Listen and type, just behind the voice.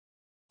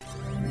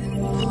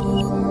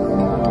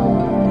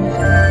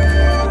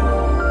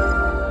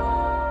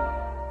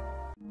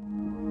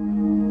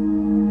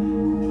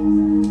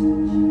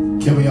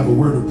a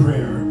word of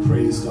prayer.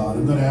 Praise God.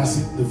 I'm going to ask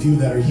the few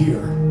that are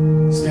here,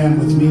 stand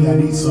with me. I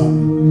need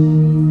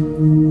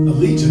some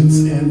allegiance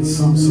and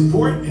some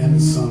support and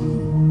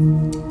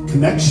some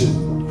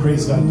connection.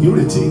 Praise God.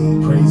 Unity.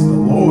 Praise the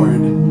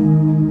Lord.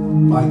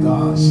 My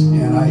gosh.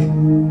 And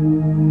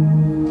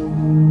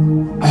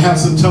I have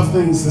some tough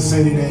things to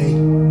say today.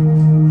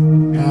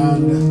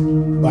 And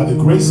by the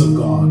grace of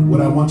God,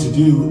 what I want to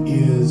do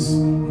is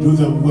do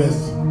them with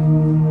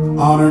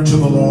honor to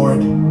the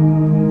Lord,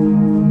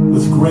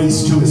 with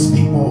grace to his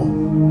people,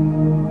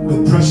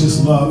 with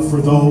precious love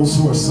for those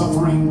who are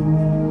suffering,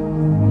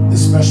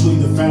 especially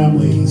the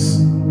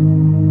families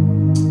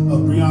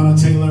of Breonna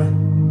Taylor,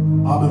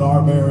 Ahmaud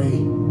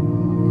Arbery,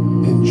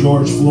 and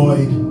George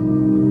Floyd.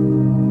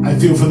 I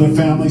feel for their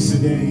families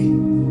today.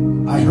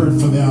 I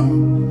heard for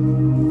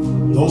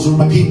them. Those are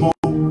my people.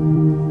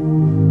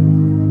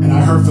 And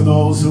I heard for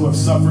those who have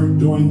suffered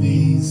during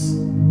these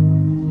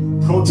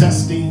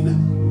protesting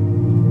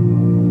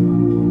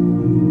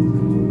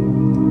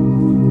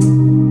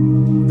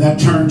that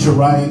turned to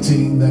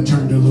rioting, that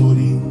turned to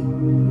looting.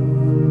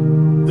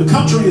 The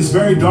country is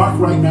very dark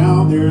right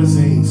now. There is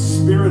a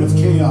spirit of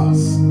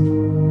chaos,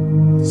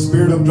 a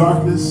spirit of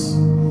darkness,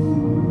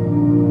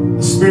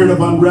 a spirit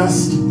of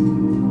unrest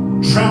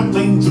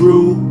trampling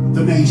through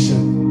the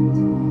nation.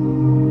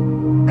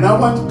 And I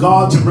want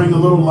God to bring a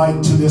little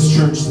light to this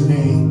church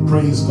today.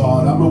 Praise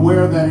God. I'm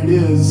aware that it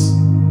is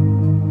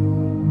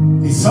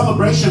a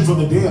celebration for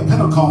the day of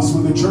Pentecost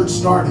when the church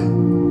started.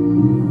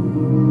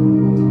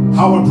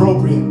 How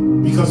appropriate,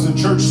 because the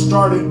church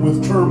started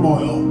with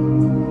turmoil.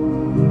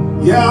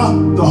 Yeah,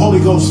 the Holy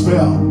Ghost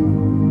fell.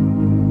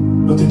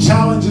 But the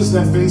challenges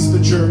that faced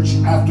the church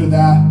after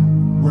that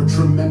were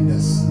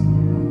tremendous.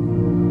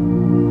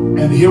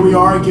 And here we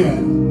are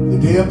again, the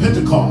day of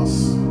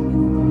Pentecost.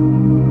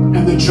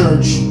 And the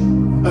church,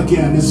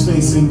 again, is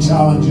facing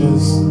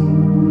challenges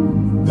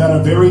that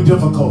are very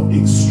difficult,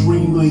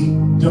 extremely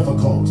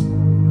difficult.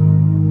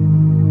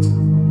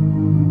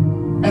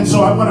 And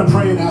so I want to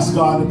pray and ask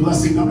God a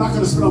blessing. I'm not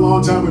going to spend a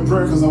long time with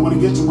prayer because I want to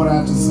get to what I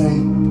have to say.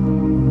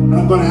 And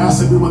I'm going to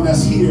ask everyone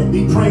that's here,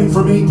 be praying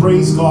for me.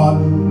 Praise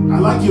God. I'd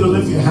like you to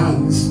lift your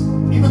hands.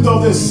 Even though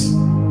this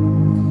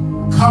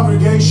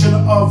congregation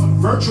of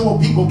virtual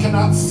people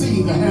cannot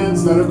see the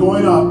hands that are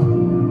going up,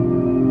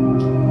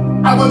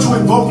 I want to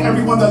invoke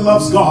everyone that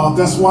loves God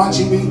that's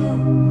watching me.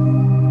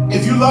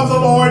 If you love the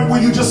Lord, will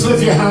you just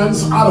lift your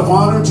hands out of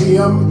honor to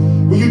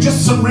him? Will you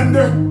just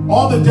surrender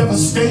all the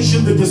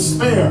devastation, the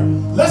despair?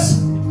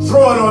 Let's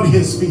throw it on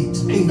his feet.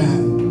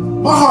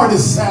 Amen. My heart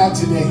is sad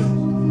today.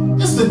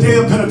 It's the day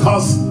of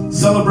Pentecost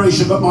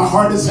celebration, but my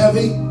heart is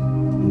heavy.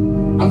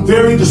 I'm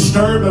very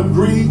disturbed. I'm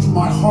grieved.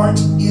 My heart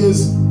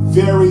is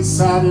very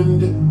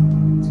saddened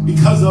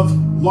because of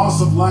loss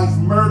of life,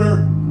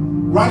 murder,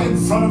 right in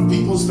front of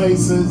people's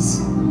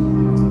faces.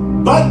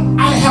 But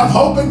I have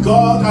hope in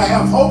God. I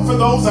have hope for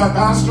those I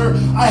pastor.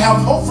 I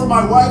have hope for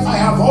my wife. I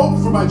have hope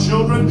for my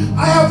children.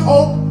 I have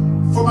hope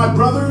for my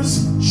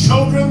brothers,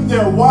 children,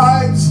 their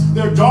wives,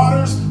 their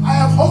daughters. I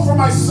have hope for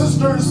my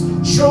sisters,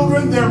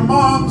 children, their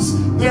moms,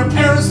 their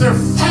parents, their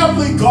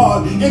family,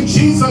 God. In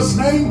Jesus'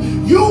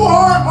 name, you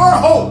are our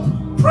hope.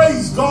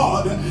 Praise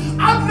God.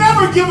 I've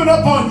never given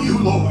up on you,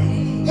 Lord.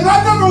 And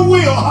I never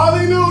will.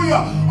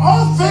 Hallelujah.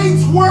 All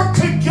things work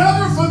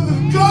together for the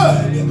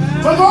good.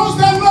 For those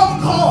that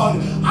love God,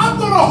 I'm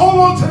going to hold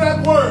on to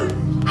that word.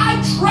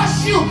 I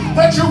trust you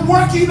that you're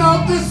working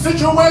out this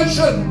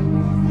situation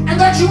and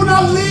that you will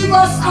not leave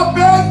us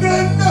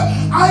abandoned.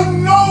 I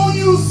know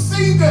you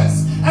see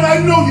this and I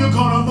know you're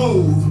going to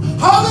move.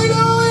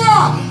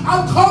 Hallelujah.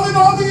 I'm calling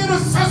all the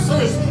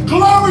intercessors.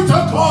 Glory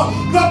to God.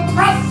 The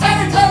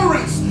prophetic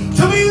utterance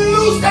to be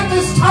loosed at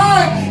this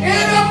time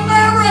in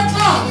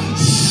America.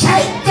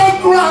 Shake the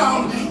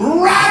ground,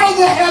 rattle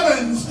the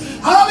heavens.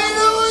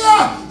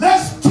 Hallelujah.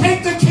 Let's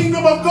take the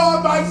kingdom of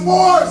God by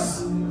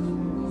force.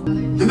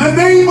 In the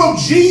name of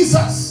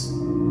Jesus,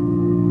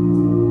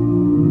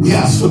 we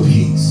ask for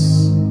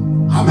peace.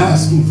 I'm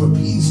asking for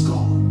peace,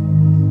 God.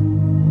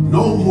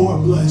 No more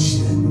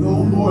bloodshed,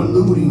 no more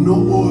looting, no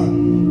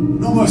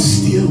more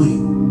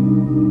stealing.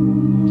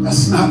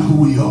 That's not who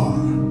we are.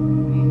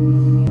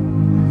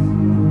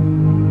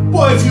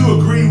 Boy, if you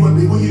agree with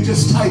me, will you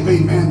just type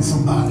amen,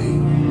 somebody?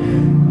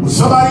 Will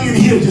somebody in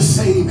here just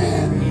say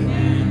amen?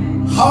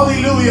 Amen.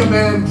 Hallelujah,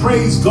 man.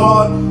 Praise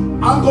God.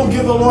 I'm going to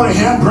give the Lord a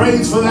hand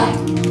praise for that.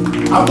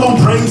 I'm going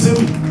to praise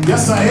him.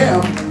 Yes, I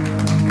am.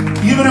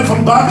 Even if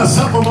I'm by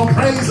myself, I'm going to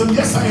praise him.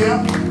 Yes, I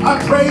am. I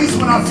praise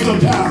when I feel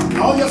down.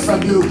 Oh, yes, I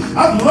do.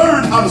 I've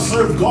learned how to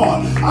serve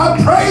God. I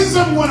praise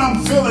him when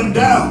I'm feeling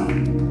down.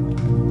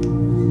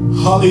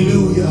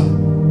 Hallelujah.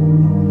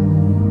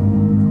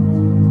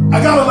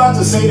 I got a lot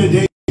to say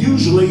today.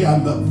 Usually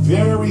I'm a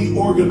very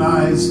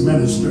organized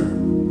minister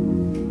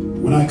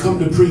when I come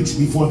to preach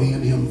before the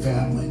NHIM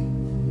family.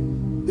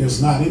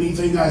 There's not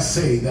anything I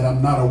say that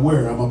I'm not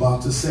aware I'm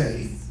about to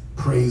say.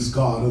 Praise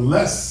God.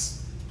 Unless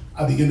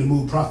I begin to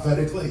move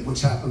prophetically,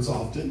 which happens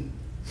often.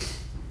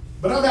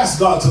 But I've asked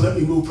God to let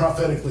me move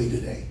prophetically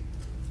today.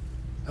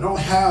 I don't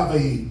have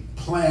a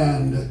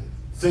planned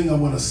thing I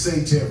want to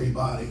say to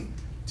everybody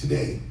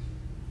today.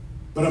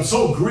 But I'm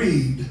so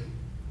grieved.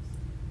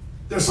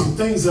 There's some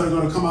things that are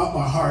going to come out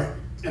my heart,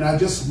 and I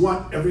just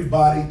want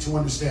everybody to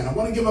understand. I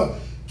want to give a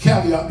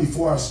caveat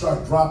before I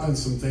start dropping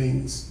some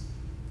things.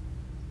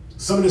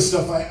 Some of this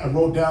stuff I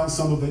wrote down,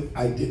 some of it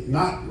I did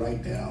not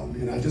write down,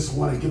 and I just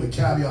want to give a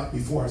caveat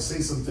before I say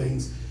some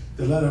things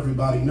to let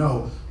everybody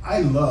know. I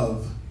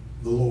love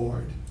the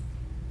Lord.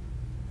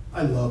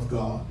 I love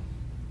God.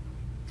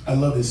 I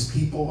love his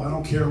people. I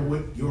don't care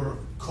what your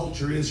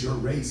culture is, your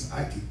race.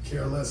 I could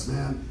care less,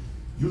 man.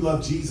 You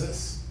love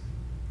Jesus.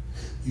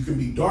 You can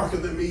be darker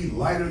than me,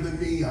 lighter than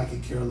me. I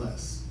could care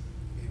less.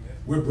 Amen.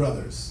 We're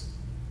brothers.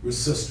 We're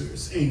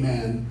sisters.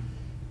 Amen.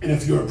 And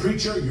if you're a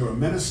preacher, you're a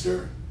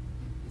minister.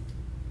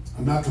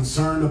 I'm not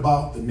concerned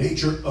about the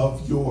nature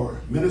of your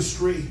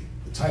ministry,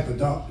 the type of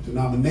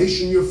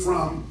denomination you're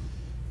from.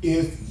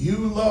 If you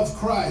love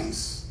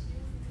Christ,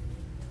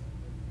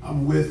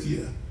 I'm with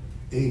you.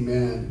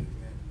 Amen.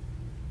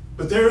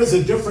 But there is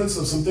a difference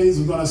of some things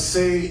I'm going to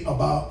say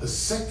about the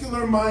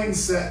secular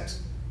mindset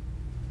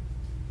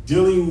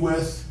dealing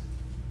with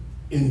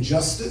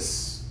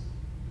injustice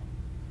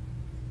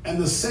and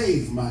the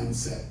saved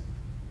mindset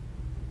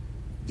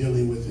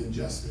dealing with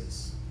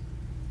injustice.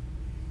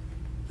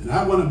 And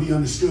I want to be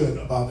understood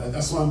about that.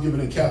 That's why I'm giving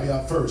a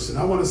caveat first. And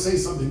I want to say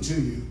something to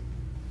you.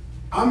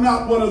 I'm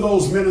not one of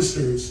those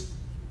ministers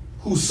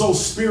who's so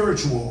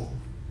spiritual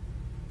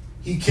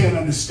he can't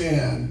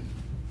understand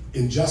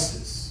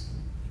injustice.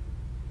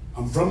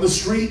 I'm from the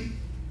street,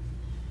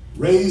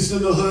 raised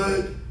in the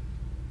hood.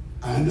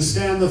 I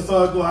understand the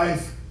thug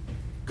life.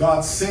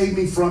 God saved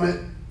me from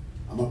it.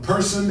 I'm a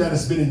person that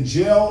has been in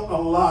jail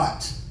a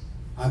lot.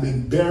 I'm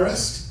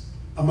embarrassed.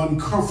 I'm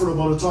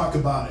uncomfortable to talk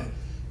about it.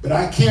 But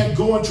I can't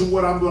go into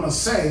what I'm going to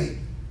say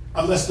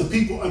unless the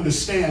people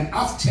understand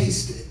I've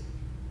tasted.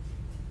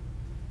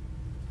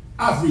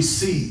 I've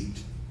received.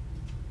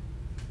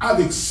 I've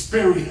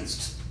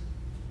experienced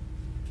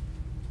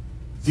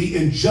the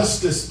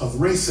injustice of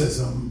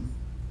racism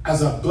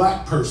as a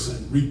black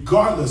person,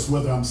 regardless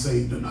whether I'm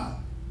saved or not.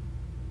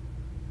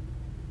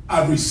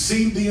 I've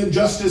received the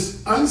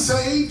injustice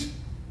unsaved,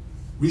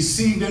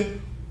 received it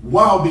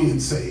while being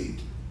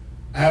saved.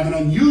 I have an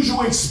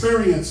unusual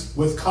experience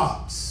with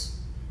cops.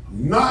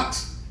 I'm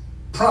not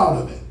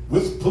proud of it.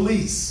 With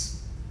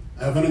police.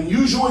 I have an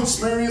unusual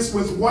experience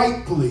with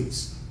white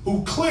police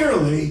who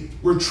clearly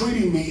were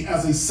treating me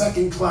as a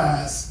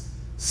second-class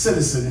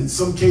citizen, in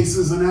some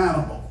cases an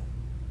animal.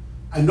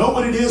 I know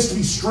what it is to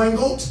be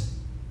strangled.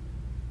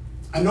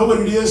 I know what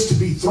it is to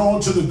be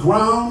thrown to the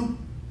ground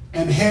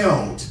and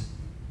held.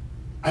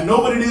 I know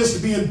what it is to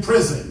be in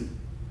prison.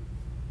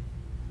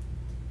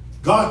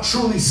 God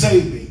truly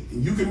saved me.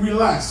 And you can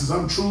relax because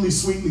I'm truly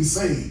sweetly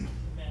saved.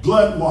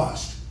 Blood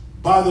washed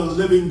by the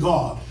living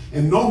God.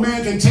 And no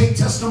man can take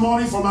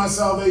testimony for my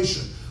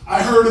salvation.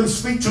 I heard him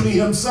speak to me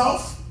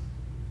himself.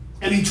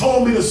 And he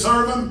told me to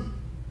serve him.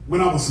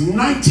 When I was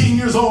 19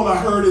 years old, I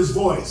heard his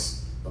voice.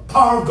 The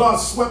power of God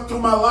swept through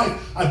my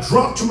life. I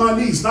dropped to my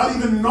knees, not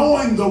even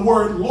knowing the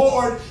word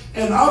Lord.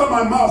 And out of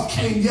my mouth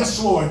came,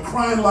 yes, Lord,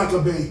 crying like a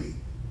baby.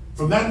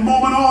 From that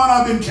moment on,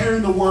 I've been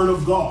carrying the word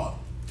of God.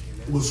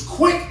 It was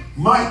quick.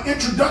 My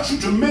introduction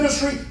to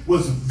ministry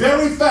was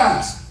very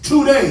fast.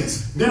 2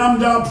 days. Then I'm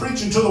down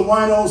preaching to the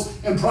winos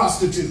and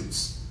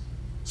prostitutes.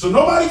 So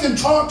nobody can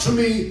talk to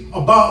me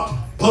about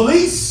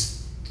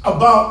police,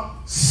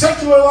 about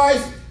secular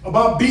life,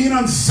 about being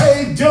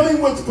unsaved,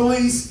 dealing with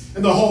police,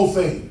 and the whole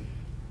thing.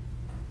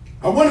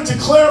 I wanted to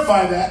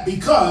clarify that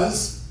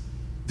because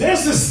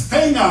there's this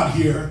thing out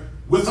here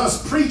with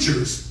us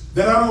preachers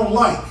that I don't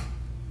like.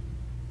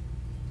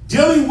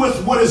 Dealing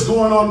with what is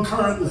going on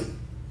currently.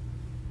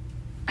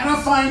 And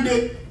I find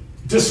it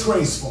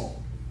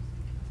disgraceful.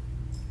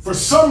 For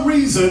some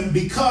reason,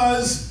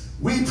 because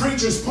we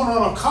preachers put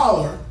on a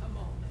collar,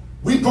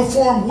 we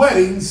perform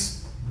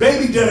weddings,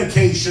 baby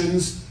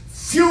dedications,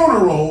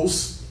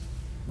 funerals,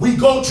 we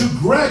go to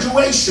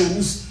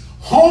graduations,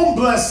 home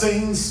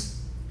blessings,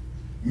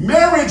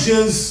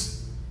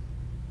 marriages,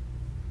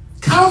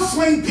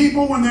 counseling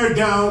people when they're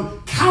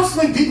down,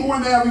 counseling people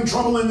when they're having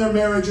trouble in their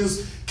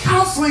marriages,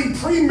 counseling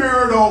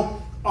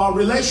premarital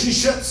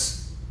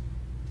relationships,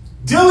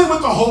 dealing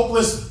with the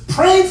hopeless,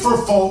 praying for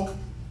folk,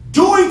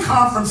 doing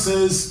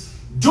conferences,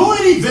 doing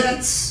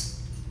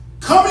events,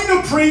 coming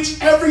to preach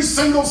every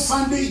single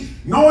Sunday,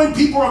 knowing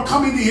people are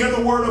coming to hear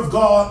the word of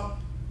God.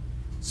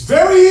 It's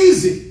very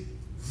easy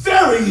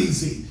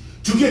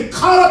to get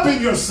caught up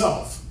in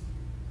yourself.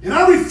 And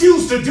I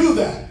refuse to do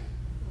that.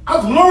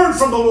 I've learned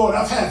from the Lord.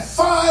 I've had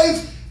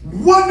 5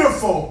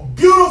 wonderful,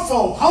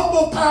 beautiful,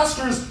 humble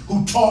pastors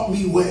who taught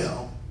me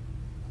well.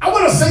 I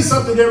want to say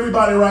something to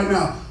everybody right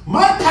now.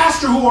 My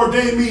pastor who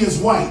ordained me is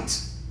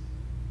white.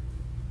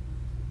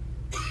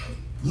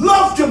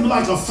 Loved him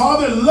like a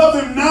father, love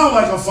him now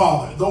like a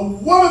father.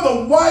 One of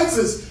the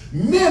wisest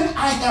men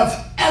I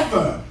have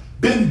ever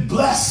been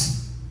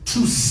blessed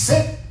to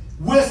sit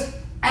with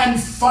and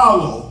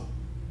follow.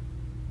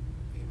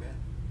 Amen.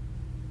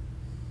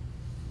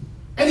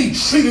 And he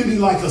treated me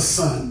like a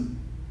son.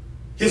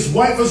 His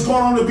wife has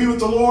gone on to be with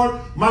the Lord.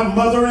 My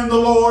mother in the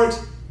Lord.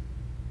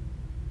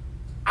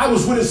 I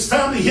was with his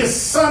family. His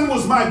son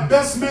was my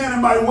best man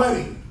in my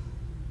wedding.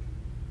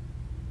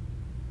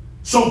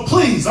 So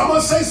please, I'm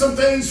going to say some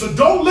things, so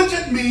don't look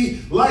at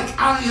me like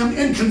I am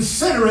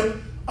inconsiderate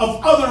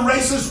of other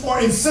races or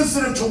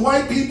insensitive to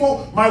white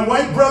people, my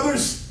white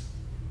brothers,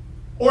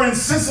 or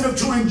insensitive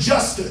to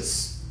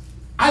injustice.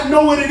 I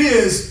know what it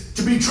is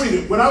to be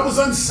treated. When I was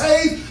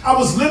unsaved, I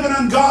was living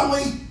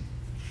ungodly,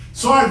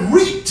 so I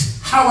reaped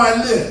how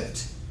I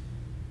lived.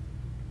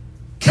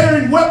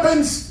 Carrying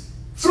weapons,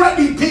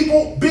 threatening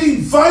people,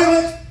 being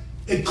violent,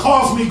 it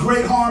caused me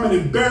great harm and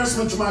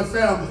embarrassment to my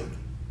family.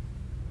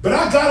 But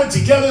I got it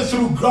together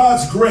through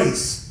God's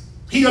grace.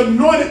 He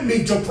anointed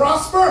me to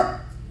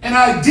prosper, and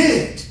I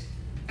did.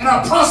 And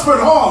I prospered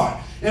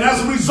hard. And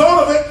as a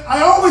result of it,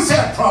 I always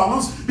had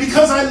problems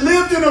because I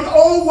lived in an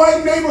old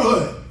white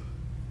neighborhood.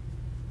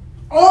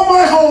 All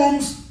my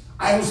homes,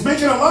 I was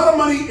making a lot of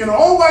money in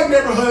all white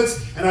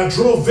neighborhoods, and I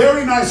drove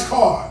very nice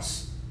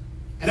cars.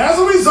 And as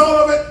a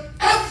result of it,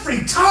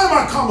 every time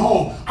I come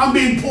home, I'm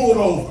being pulled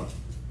over.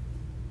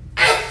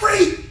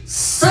 Every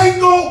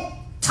single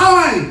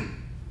time.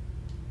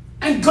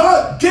 And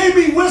God gave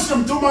me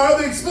wisdom through my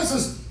other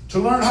expenses to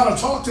learn how to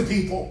talk to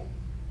people,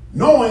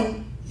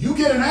 knowing you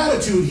get an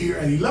attitude here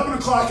at 11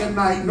 o'clock at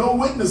night, no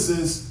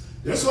witnesses,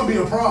 there's going to be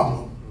a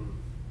problem.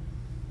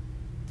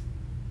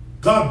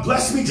 God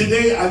bless me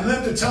today. I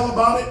live to tell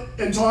about it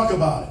and talk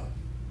about it.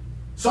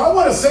 So I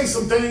want to say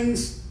some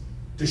things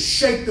to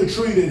shake the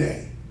tree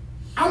today.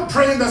 I'm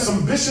praying that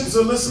some bishops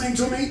are listening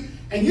to me,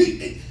 and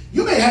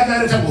you may have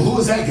that attack. Well, who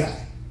is that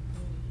guy?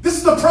 This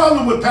is the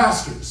problem with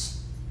pastors.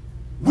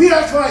 We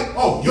act like,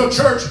 oh, your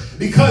church,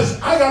 because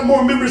I got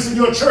more members in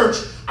your church,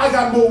 I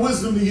got more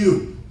wisdom than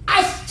you.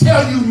 I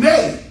tell you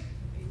nay.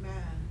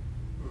 Amen.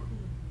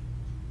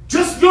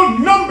 Just your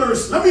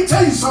numbers. Let me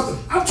tell you something.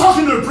 I'm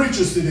talking to the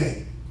preachers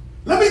today.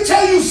 Let me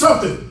tell you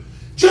something.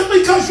 Just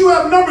because you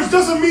have numbers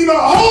doesn't mean the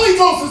Holy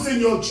Ghost is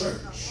in your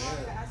church.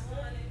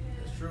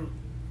 That's true.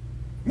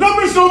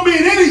 Numbers don't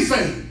mean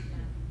anything.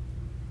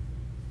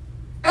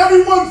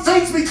 Everyone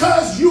thinks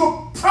because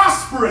you're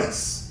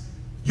prosperous,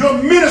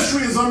 your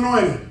ministry is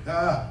anointed.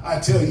 I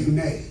tell you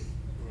nay.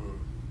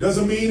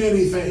 Doesn't mean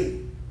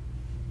anything.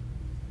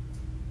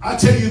 I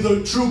tell you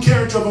the true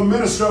character of a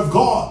minister of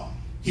God.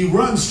 He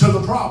runs to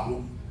the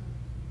problem.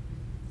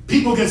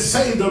 People get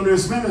saved under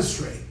his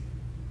ministry.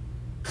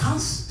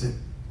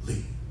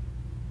 Constantly.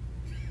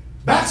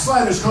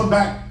 Backsliders come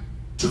back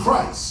to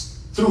Christ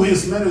through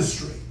his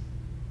ministry.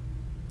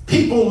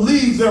 People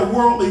leave their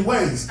worldly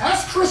ways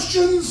as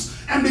Christians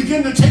and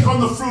begin to take on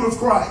the fruit of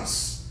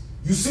Christ.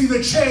 You see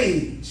the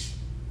change.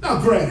 Now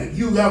granted,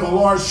 you have a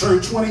large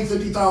church, 20,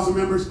 50,000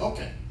 members.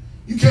 Okay,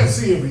 you can't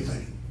see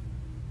everything.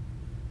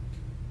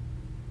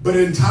 But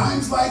in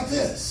times like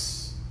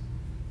this,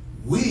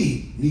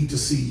 we need to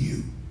see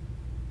you.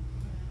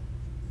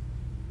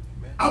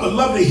 I would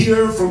love to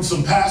hear from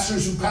some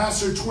pastors who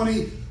pastor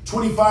 20,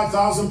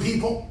 25,000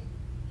 people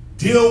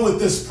deal with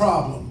this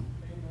problem.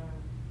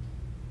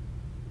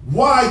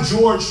 Why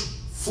George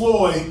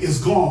Floyd is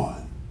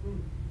gone.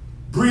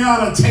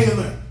 Breonna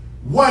Taylor,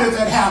 why did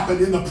that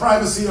happen in the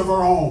privacy of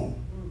her home?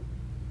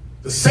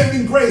 The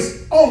saving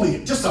grace,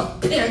 only just a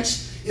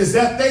pinch, is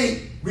that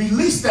they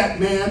released that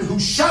man who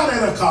shot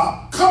at a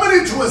cop coming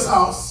into his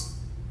house.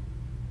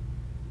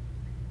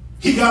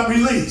 He got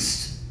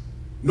released.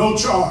 No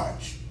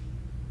charge.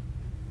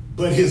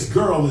 But his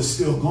girl is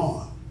still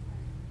gone.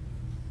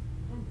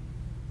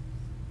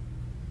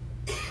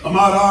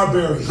 Ahmaud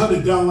Arbery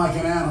hunted down like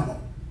an animal.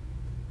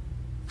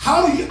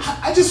 How do you,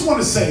 I just want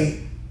to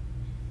say,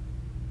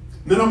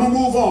 then I'm going to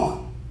move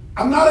on.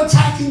 I'm not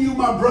attacking you,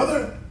 my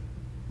brother,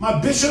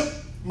 my bishop,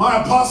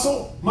 my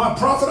apostle, my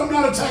prophet. I'm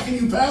not attacking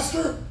you,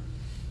 pastor.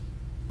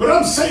 But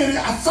I'm saying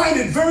I find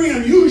it very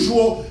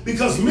unusual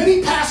because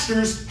many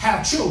pastors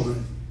have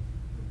children,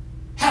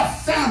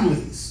 have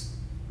families,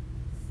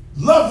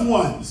 loved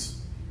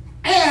ones.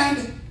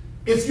 And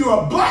if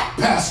you're a black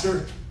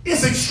pastor,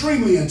 it's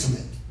extremely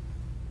intimate.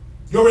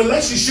 Your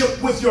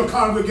relationship with your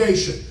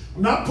congregation.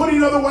 I'm not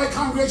putting other white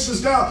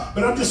congregations down,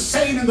 but I'm just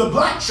saying in the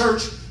black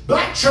church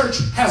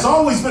has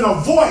always been a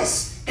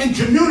voice in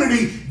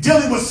community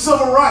dealing with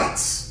civil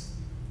rights.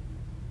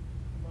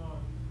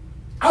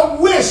 I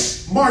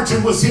wish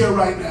Martin was here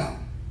right now,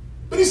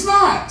 but he's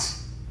not.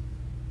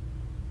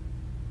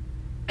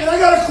 And I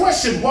got a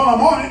question while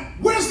I'm on it.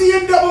 Where's the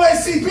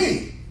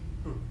NAACP?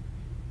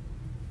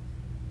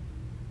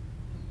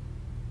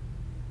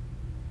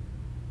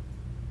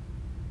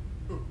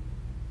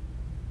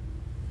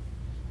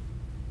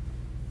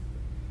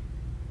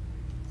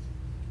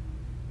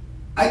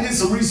 I did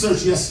some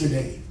research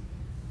yesterday.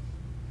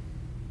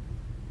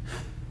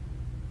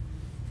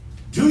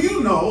 Do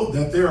you know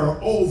that there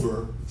are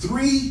over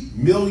 3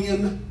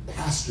 million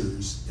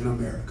pastors in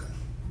America?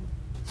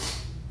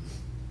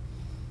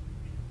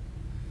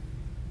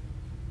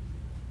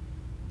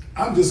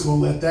 I'm just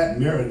going to let that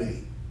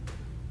marinate.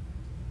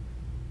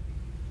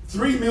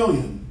 3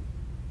 million.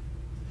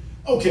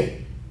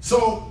 Okay,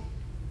 so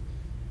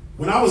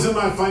When I was in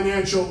my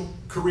financial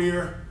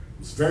career, it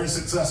was very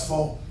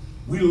successful,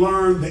 we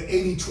learned the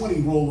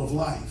 80-20 rule of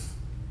life.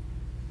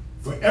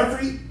 For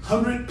every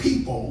 100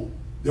 people,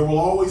 there will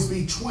always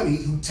be 20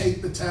 who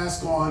take the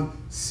task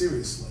on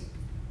seriously.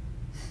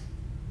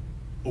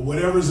 Or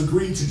whatever is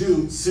agreed to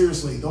do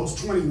seriously, those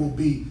 20 will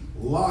be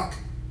locked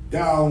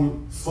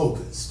down,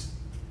 focused,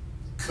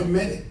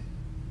 committed,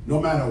 no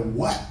matter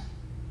what.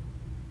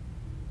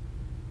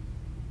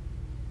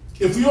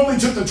 If we only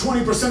took the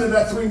 20% of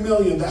that 3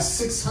 million, that's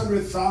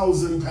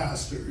 600,000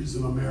 pastors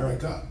in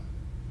America.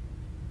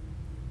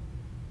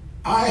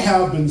 I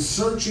have been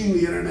searching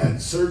the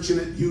internet, searching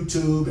at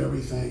YouTube,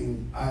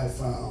 everything. I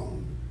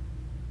found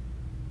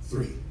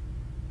 3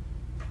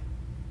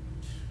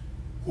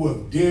 who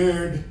have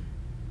dared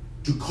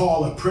to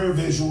call a prayer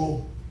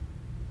visual.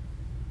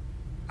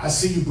 I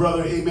see you,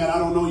 brother, amen. I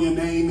don't know your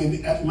name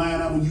in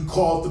Atlanta when you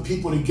called the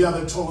people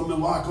together, told them to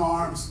lock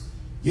arms.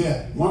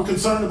 Yeah, weren't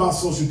concerned about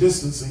social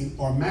distancing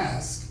or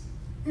mask.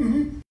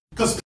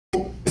 Because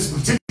people, it's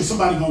particularly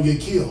somebody gonna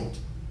get killed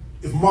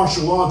if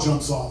martial law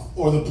jumps off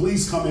or the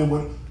police come in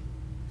with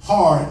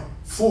hard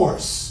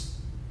force.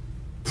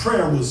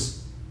 Prayer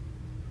was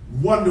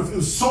wonderful. It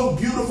was so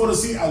beautiful to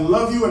see. I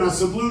love you and I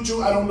salute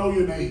you. I don't know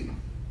your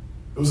name.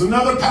 There was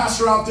another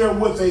pastor out there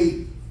with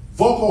a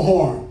vocal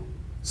horn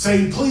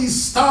saying, please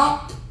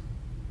stop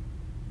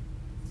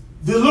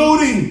the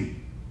looting.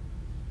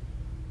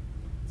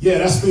 Yeah,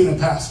 that's being a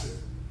pastor.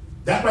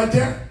 That right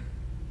there,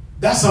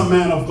 that's a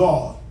man of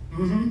God.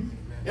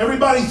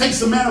 Everybody thinks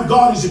the man of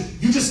God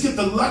is, you just get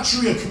the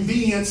luxury of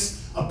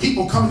convenience of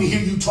people coming to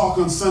hear you talk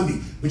on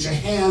Sunday, but your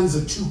hands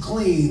are too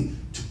clean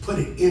to put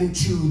it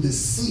into the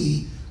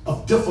sea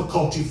of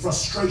difficulty,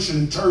 frustration,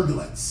 and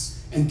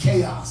turbulence and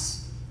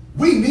chaos.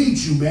 We need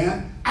you,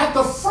 man, at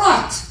the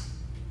front.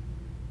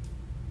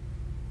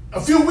 A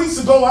few weeks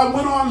ago, I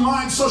went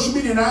online, social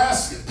media, and I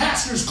asked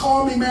pastors,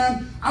 call me,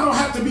 man. I don't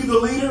have to be the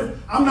leader.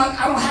 I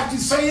don't have to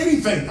say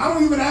anything. I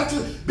don't even have to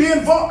be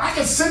involved. I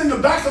can sit in the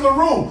back of the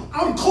room.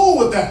 I'm cool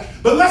with that.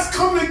 But let's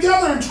come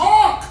together and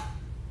talk.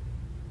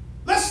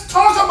 Let's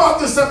talk about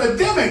this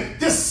epidemic,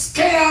 this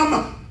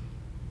scam.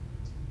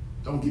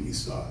 Don't get me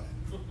started.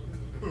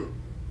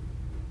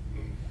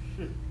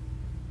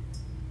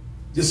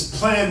 This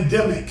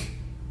plandemic.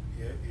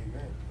 Yeah,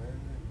 amen.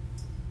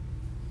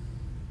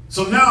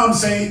 So now I'm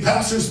saying,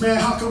 pastors, man,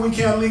 how come we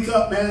can't link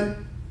up, man?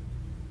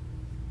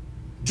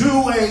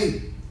 Do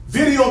a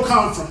video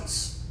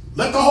conference.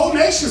 Let the whole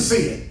nation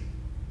see it.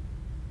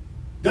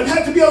 Doesn't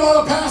have to be a lot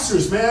of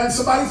pastors, man.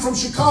 Somebody from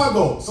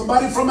Chicago,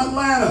 somebody from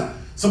Atlanta,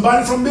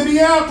 somebody from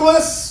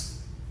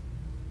Minneapolis.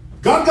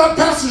 God got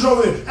pastors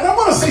over there. And I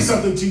want to say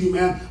something to you,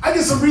 man. I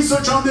did some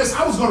research on this.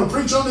 I was going to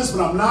preach on this,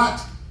 but I'm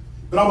not.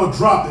 But I'm going to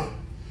drop it.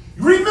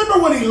 You remember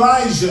when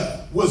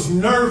Elijah was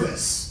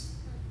nervous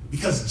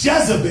because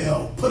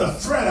Jezebel put a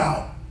threat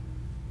out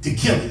to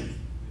kill him.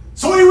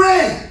 So he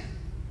ran,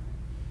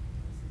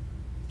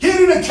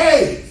 hid in a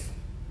cave,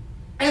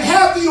 and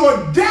had the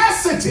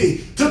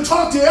audacity to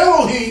talk to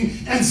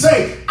Elohim and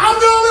say, I'm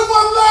the only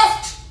one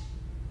left.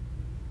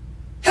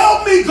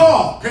 Help me,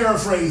 God,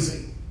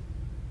 paraphrasing.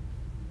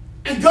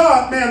 And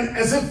God, man,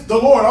 as if the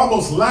Lord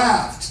almost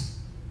laughed.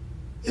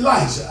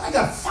 Elijah, I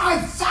got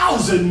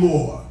 5,000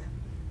 more.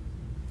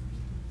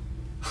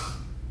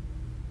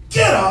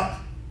 Get up.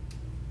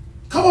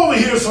 Come over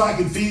here so I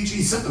can feed you.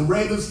 He sent the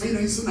ravens feed.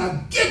 He said,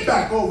 now get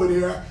back over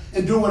there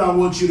and do what I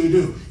want you to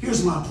do.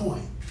 Here's my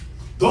point.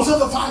 Those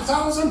other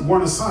 5,000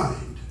 weren't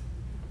assigned.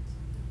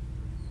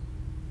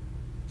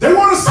 They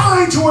weren't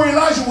assigned to where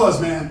Elijah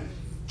was, man.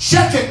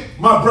 Check it,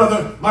 my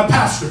brother, my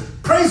pastor.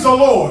 Praise the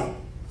Lord.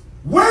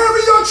 Wherever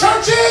your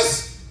church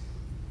is,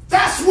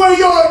 that's where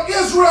your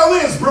Israel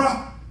is,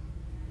 bruh.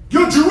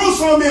 Your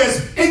Jerusalem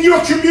is in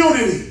your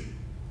community.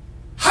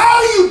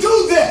 How do you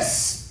do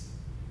this?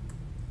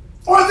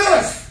 Or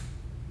this?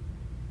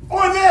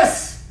 Or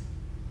this?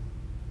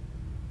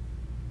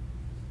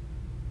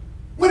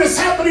 When it's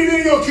happening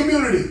in your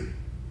community.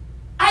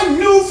 I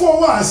knew for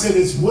a while. I said,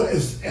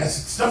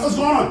 as stuff is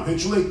going on,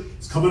 eventually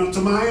it's coming up to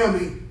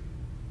Miami.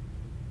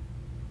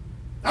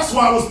 That's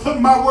why I was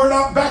putting my word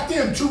out back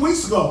then 2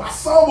 weeks ago. I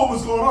saw what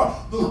was going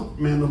on. Look,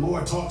 man, the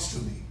Lord talks to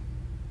me.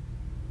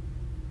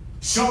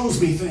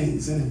 Shows me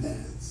things in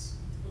advance.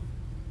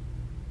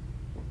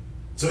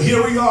 So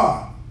here we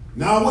are.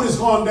 Now what has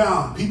gone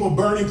down? People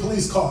burning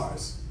police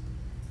cars.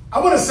 I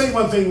want to say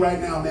one thing right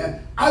now,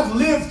 man. I've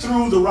lived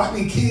through the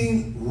Rodney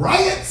King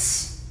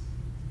riots.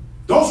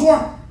 Those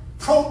weren't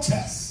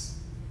protests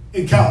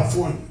in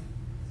California.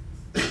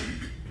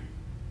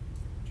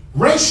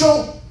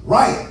 Racial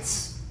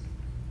riots.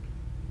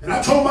 And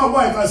I told my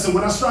wife, I said,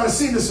 when I started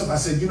seeing this stuff, I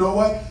said, you know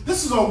what?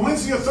 This is on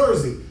Wednesday or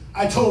Thursday.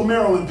 I told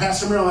Marilyn,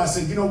 Pastor Marilyn, I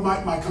said, you know,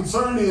 my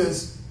concern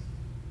is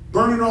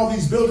burning all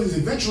these buildings.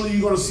 Eventually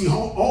you're going to see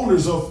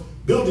owners of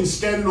buildings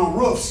standing on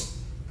roofs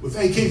with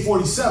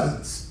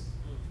AK-47s,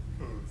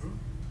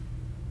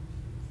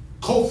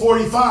 Colt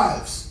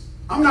 45s.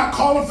 I'm not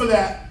calling for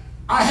that.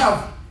 I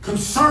have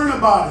concern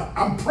about it.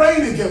 I'm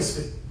praying against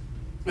it.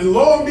 And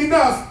lo and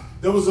enough,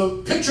 there was a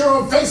picture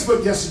on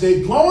Facebook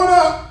yesterday blowing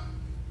up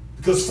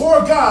Because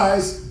 4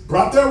 guys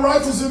brought their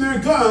rifles and their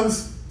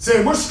guns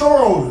saying, we're store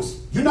owners.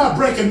 You're not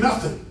breaking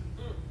nothing.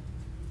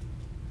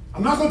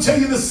 I'm not going to tell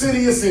you the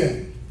city it's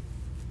in.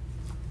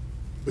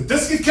 But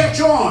this can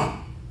catch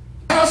on.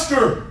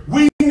 Pastor,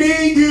 we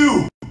need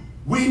you.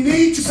 We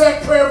need to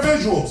set prayer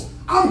visuals.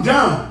 I'm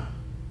down.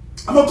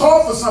 I'm going to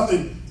call for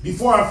something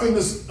before I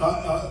finish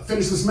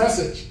this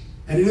message.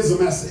 And it is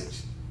a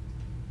message.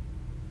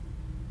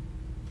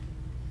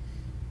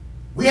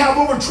 We have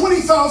over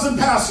 20,000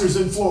 pastors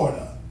in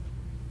Florida.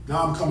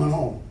 Now I'm coming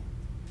home.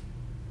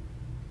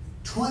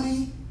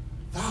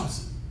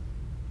 20,000.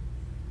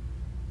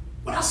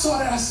 When I saw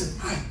that, I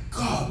said, my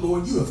God,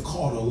 Lord, you have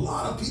called a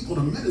lot of people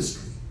to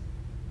ministry.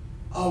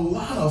 A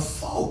lot of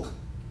folk.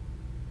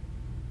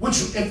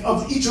 Which,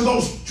 of each of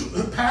those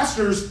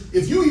pastors,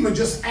 if you even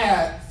just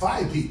add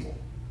 5 people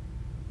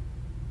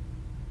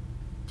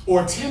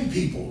or 10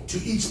 people to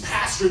each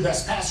pastor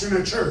that's pastoring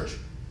a church,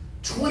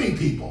 20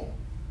 people,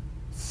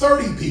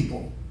 30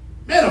 people.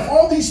 Man, if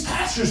all these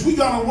pastors, we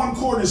got on one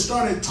chord and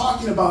started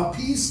talking about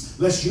peace,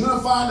 let's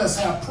unify, let's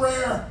have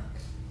prayer,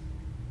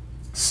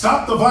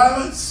 stop the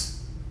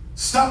violence,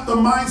 stop the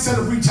mindset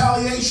of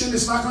retaliation,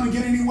 it's not going to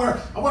get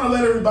anywhere. I want to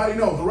let everybody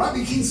know, the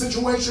Rodney King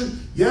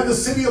situation, yeah, the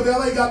city of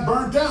LA got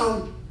burned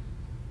down.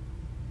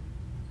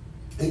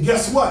 And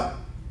guess what?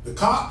 The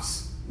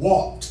cops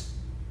walked.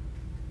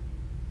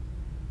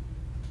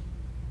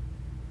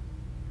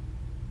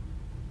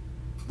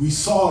 We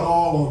saw it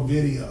all on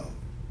video.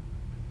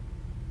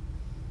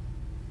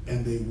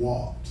 And they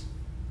walked,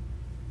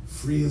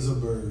 free as a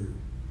bird.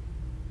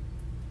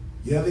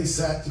 Yeah, they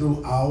sat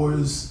through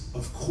hours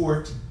of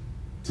court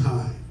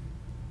time.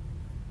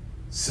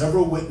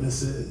 Several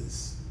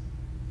witnesses.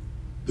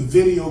 The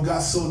video got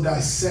so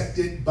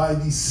dissected by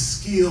these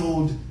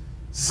skilled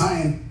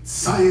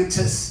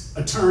scientists,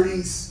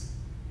 attorneys.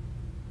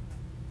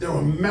 There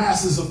were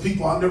masses of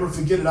people. I'll never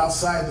forget it,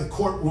 outside the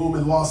courtroom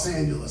in Los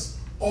Angeles.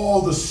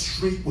 All the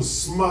street was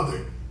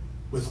smothered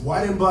with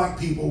white and black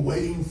people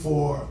waiting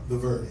for the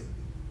verdict.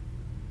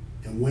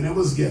 And when it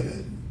was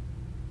given,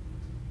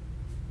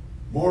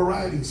 more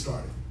rioting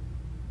started.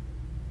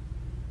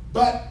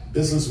 But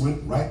business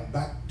went right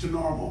back to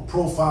normal.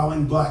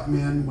 Profiling black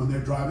men when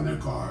they're driving their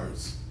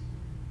cars.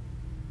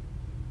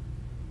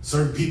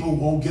 Certain people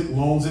won't get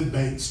loans at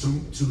banks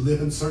to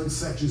live in certain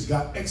sections.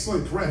 Got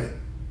excellent credit.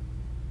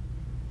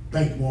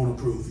 Bank won't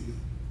approve you.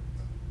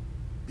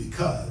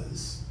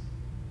 Because.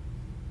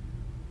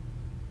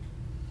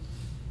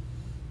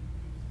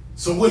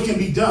 So what can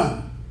be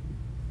done?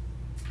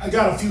 I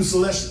got a few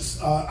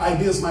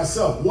ideas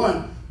myself.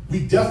 One,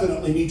 we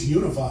definitely need to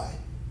unify.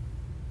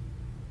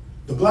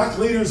 The black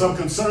leaders I'm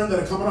concerned that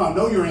are coming on, I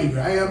know you're angry.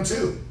 I am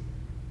too.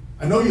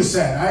 I know you're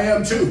sad. I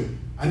am too.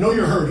 I know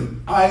you're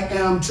hurting. I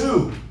am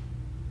too.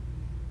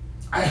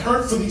 I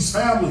hurt for these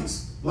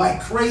families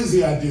like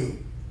crazy, I do.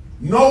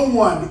 No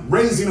one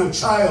raising a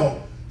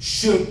child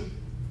should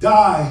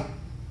die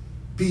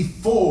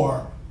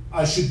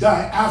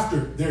after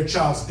their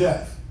child's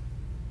death.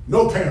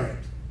 No parent.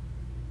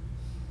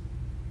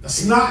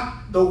 That's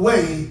not the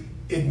way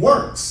it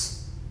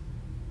works.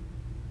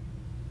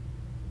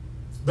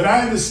 But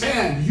I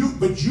understand you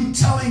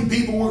telling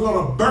people we're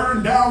going to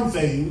burn down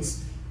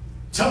things,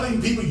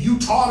 telling people you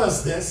taught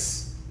us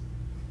this,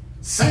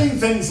 saying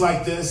things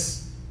like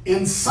this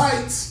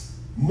incites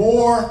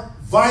more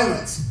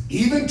violence,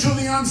 even to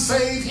the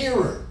unsaved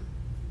hearer,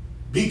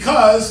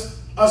 because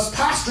us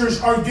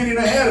pastors are getting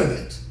ahead of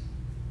it.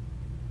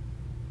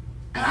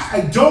 And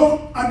I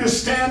don't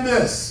understand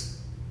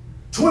this.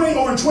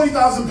 Over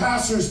 20,000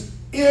 pastors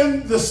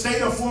in the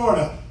state of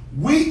Florida.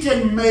 We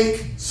can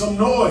make some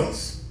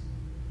noise.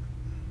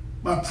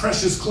 My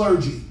precious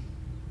clergy.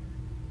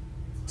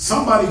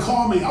 Somebody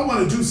call me. I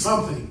want to do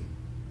something.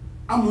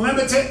 I'm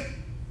limited.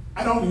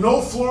 I don't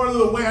know Florida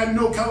the way I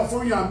know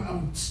California.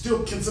 I'm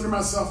still consider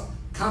myself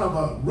kind of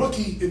a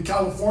rookie in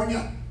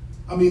California.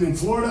 In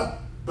Florida.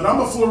 But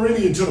I'm a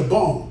Floridian to the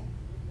bone.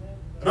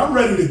 And I'm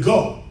ready to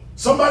go.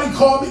 Somebody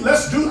call me,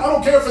 let's do, I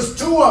don't care if it's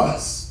 2 of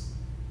us.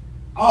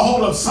 I'll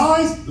hold up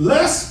signs,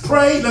 let's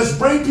pray, let's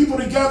bring people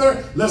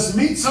together, let's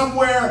meet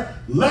somewhere,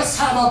 let's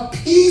have a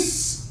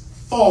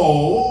peaceful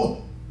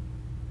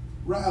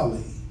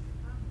rally.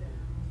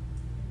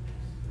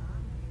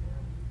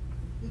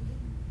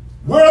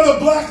 Where are the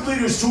black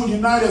leaders to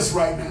unite us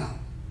right now?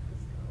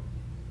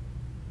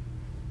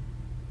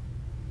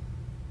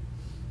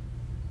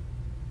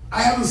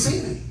 I haven't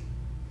seen any.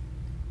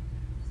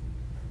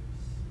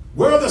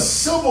 Where are the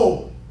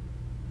civil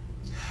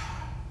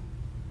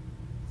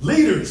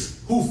leaders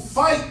who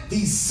fight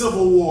these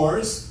civil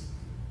wars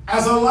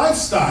as a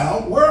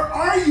lifestyle? Where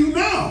are you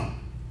now?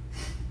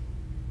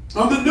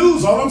 On the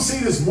news, all I'm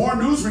seeing is more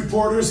news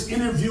reporters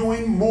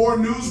interviewing more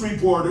news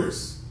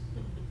reporters.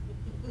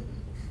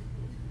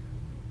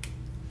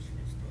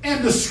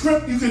 And the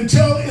script, you can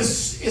tell,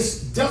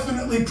 is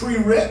definitely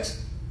pre-writ.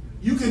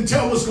 You can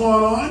tell what's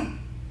going on.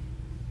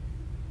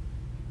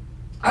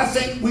 I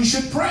think we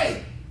should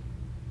pray.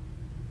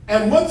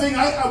 And one thing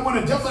I want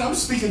to definitely, I'm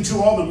speaking to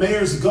all the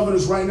mayors and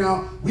governors right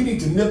now, we need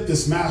to nip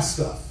this mask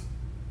stuff.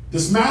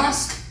 This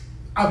mask,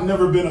 I've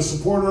never been a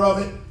supporter of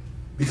it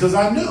because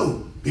I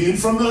knew, being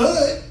from the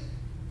hood,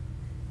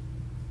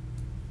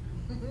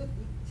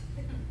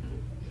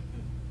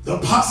 the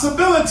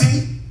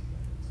possibility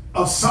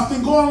of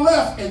something going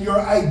left and your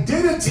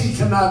identity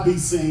cannot be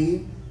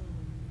seen,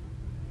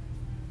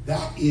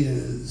 that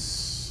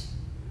is,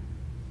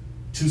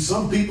 to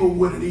some people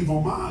with an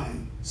evil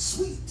mind,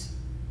 sweet.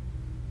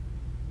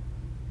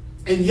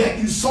 And yet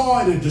you saw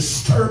it, and it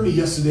disturbed me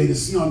yesterday to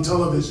see on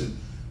television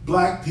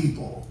black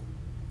people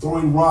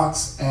throwing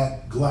rocks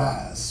at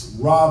glass,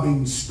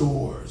 robbing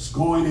stores,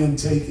 going in,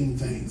 taking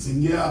things.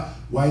 And yeah,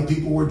 white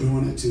people were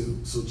doing it too,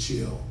 so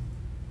chill.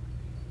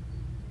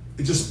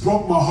 It just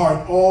broke my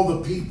heart, all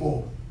the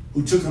people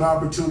who took an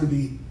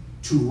opportunity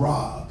to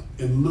rob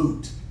and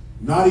loot,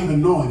 not even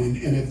knowing.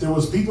 And if there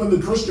was people in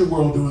the Christian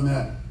world doing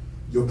that,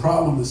 your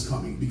problem is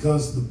coming,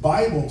 because the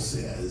Bible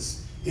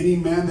says any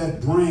man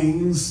that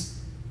brings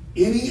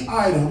any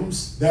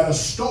items that are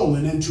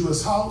stolen into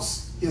his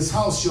house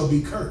shall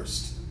be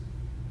cursed.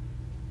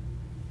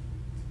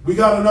 We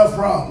got enough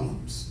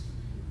problems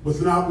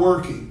with not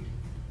working.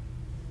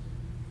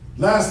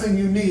 Last thing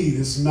you need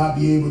is to not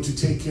be able to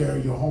take care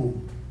of your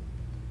home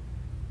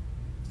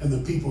and the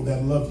people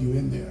that love you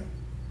in there.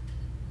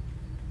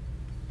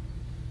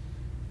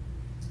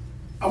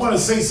 I want to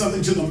say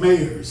something to the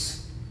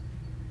mayors.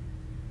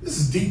 This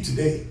is deep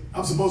today.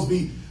 I'm supposed to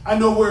be, I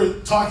know we're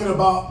talking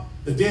about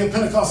the day of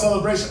Pentecost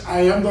celebration. I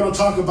am going to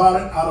talk about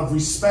it out of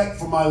respect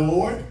for my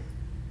Lord,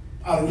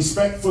 out of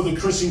respect for the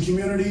Christian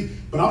community,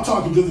 but I'm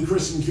talking to the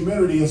Christian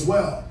community as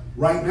well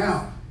right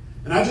now.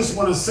 And I just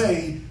want to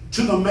say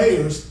to the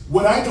mayors,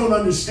 what I don't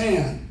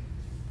understand,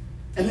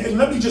 and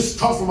let me just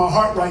talk from my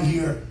heart right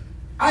here.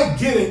 I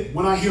get it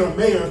when I hear a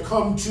mayor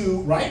come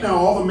to, right now,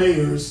 all the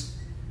mayors,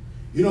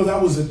 you know,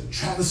 that was a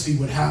travesty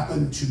what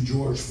happened to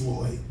George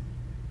Floyd.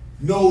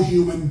 No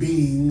human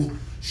being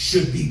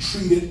should be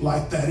treated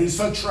like that. It's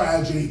a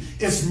tragedy.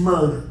 It's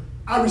murder.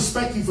 I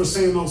respect you for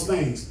saying those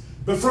things.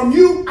 But from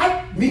you,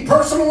 me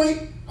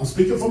personally, I'm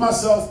speaking for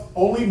myself,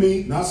 only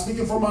me, not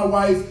speaking for my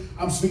wife,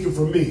 I'm speaking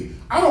for me.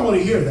 I don't want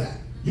to hear that.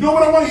 You know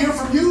what I want to hear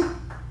from you?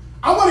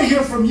 I want to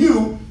hear from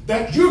you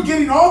that you're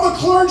getting all the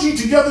clergy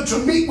together to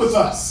meet with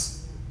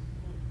us.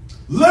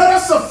 Let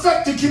us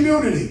affect the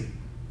community.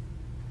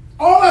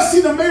 All I see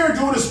the mayor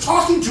doing is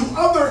talking to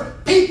other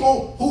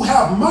people who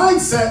have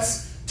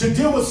mindsets to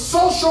deal with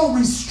social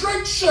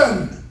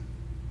restriction.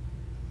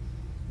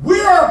 We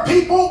are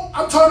people,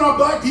 I'm talking about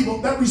black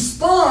people, that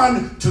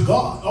respond to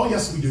God. Oh,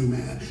 yes, we do,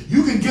 man.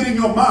 You can get in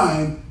your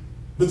mind,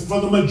 but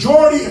for the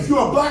majority, if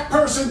you're a black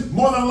person,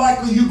 more than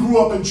likely you grew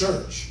up in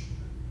church.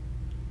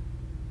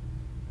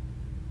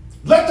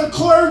 Let the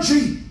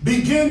clergy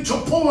begin to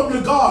pull them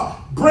to God.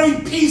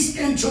 Bring peace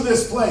into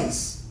this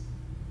place.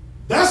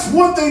 That's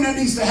one thing that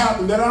needs to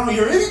happen that I don't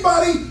hear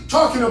anybody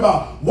talking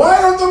about.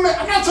 Why aren't I'm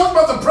not talking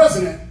about the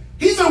president.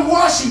 He's in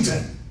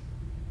Washington.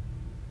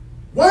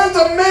 Why aren't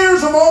the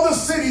mayors of all the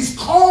cities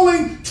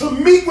calling to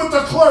meet with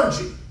the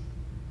clergy?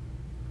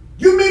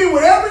 You're meeting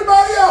with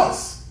everybody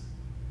else.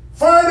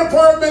 Fire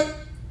department,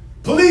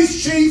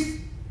 police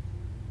chief,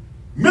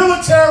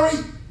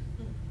 military,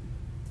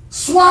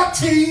 SWAT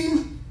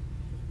team.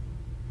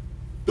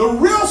 The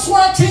real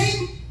SWAT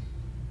team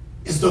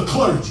is the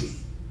clergy.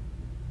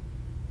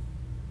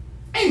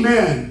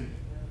 Amen.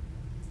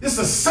 It's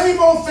the same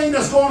old thing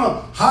that's going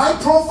on.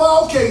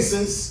 High-profile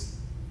cases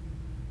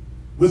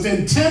with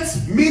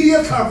intense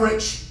media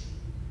coverage,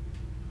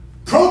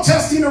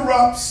 protesting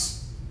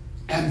erupts,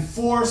 and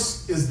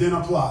force is then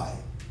applied.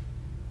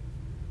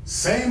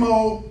 Same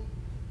old,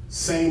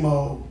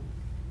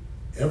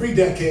 every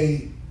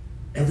decade,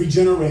 every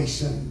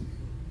generation,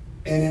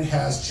 and it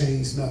has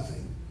changed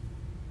nothing.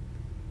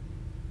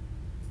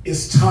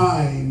 It's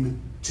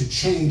time to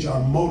change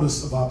our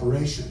modus of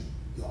operation,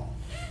 y'all.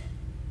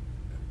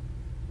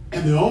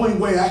 And the only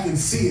way I can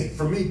see it,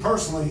 for me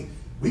personally,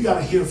 we got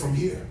to hear from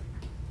here.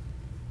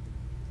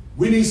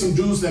 We need some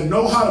dudes that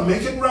know how to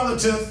make it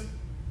relative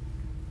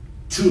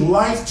to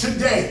life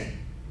today.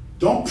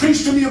 Don't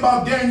preach to me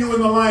about Daniel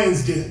in the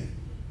lion's den.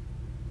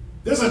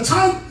 There's a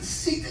time,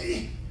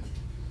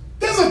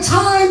 there's a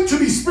time to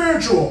be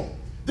spiritual.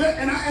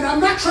 And I'm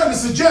not trying to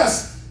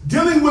suggest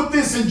dealing with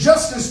this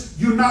injustice,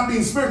 you're not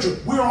being spiritual.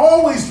 We're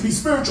always to be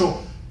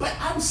spiritual. But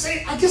I'm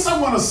saying, I guess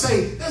I want to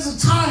say, there's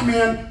a time,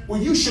 man,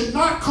 where you should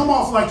not come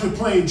off like you're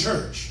playing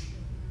church.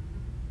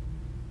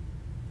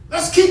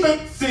 Let's keep it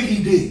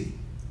figgy-D.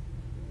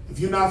 If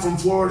you're not from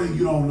Florida,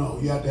 you don't know.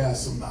 You have to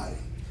ask somebody.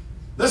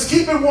 Let's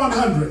keep it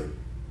 100.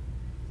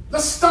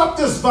 Let's stop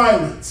this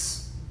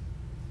violence.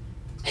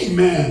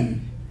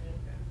 Amen.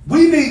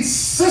 We need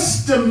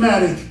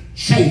systematic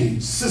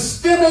change.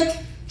 Systemic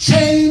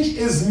change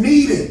is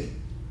needed.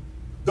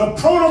 The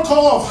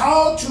protocol of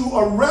how to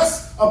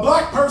arrest a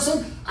black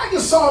person. I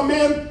just saw a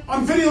man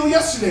on video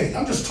yesterday.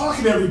 I'm just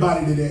talking to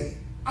everybody today.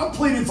 I'm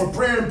pleading for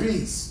prayer and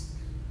peace.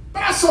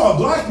 But I saw a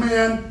black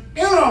man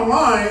in a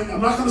line,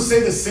 I'm not going to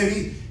say the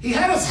city, he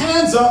had his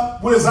hands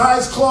up with his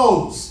eyes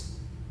closed.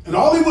 And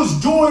all he was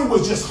doing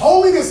was just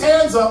holding his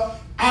hands up,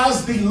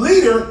 as the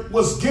leader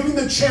was giving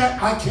the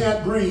chant, "I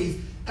can't breathe,"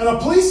 and a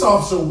police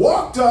officer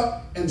walked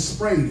up and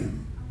sprayed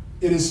him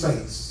in his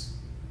face.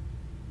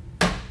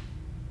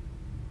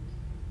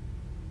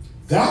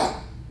 That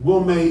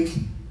will make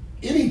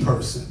any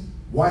person,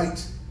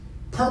 white,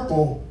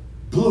 purple,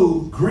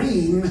 blue,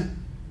 green,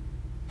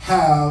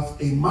 have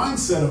a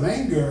mindset of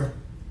anger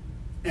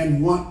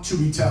and want to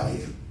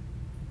retaliate.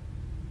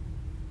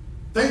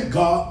 Thank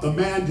God the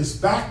man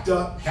just backed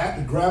up, had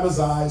to grab his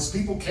eyes.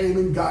 People came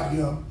and got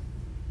him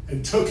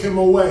and took him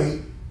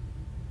away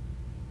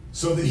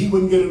so that he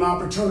wouldn't get an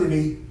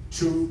opportunity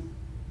to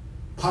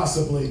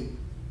possibly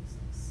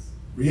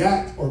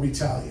react or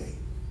retaliate.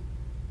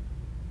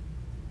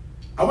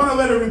 I want to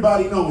let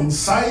everybody know,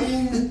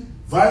 inciting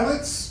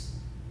violence,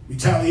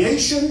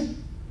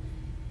 retaliation,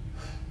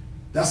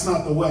 that's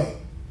not the way.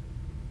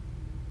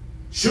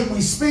 Should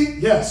we speak?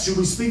 Yes. Should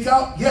we speak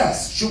out?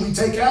 Yes. Should we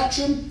take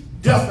action?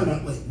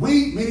 Definitely.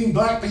 We, meaning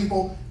black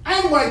people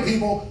and white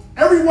people,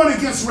 everyone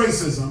against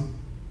racism,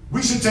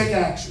 we should take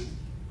action.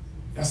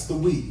 That's the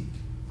we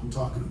I'm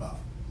talking about.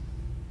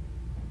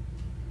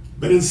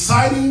 But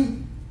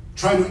inciting,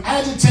 trying to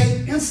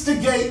agitate,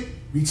 instigate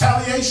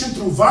retaliation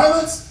through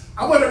violence,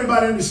 I want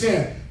everybody to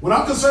understand, when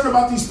I'm concerned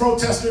about these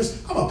protesters,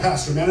 I'm a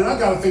pastor, man, and I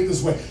got to think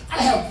this way.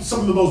 I have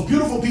some of the most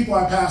beautiful people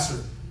I pastor.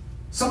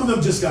 Some of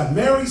them just got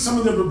married. Some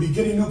of them are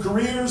beginning new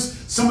careers.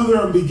 Some of them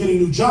are beginning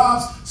new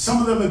jobs. Some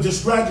of them have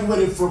just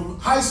graduated from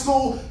high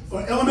school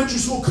or elementary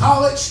school,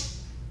 college.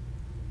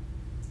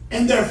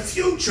 And their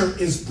future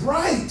is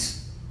bright.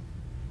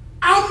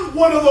 I'm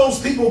one of those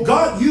people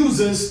God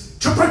uses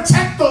to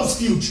protect those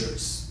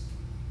futures.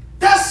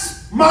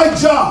 That's my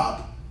job.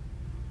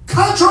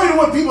 Contrary to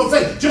what people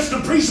think, just to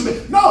preach to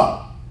me.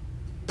 No.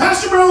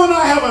 Pastor Merrill and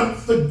I have a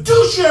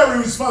fiduciary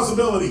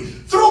responsibility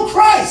through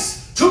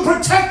Christ to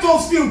protect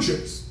those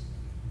futures.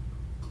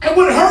 And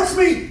what hurts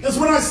me is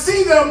when I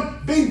see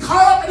them being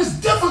caught up, and it's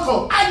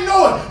difficult. I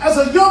know it. As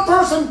a young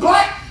person,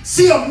 black,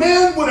 see a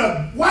man with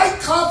a white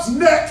cop's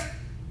neck,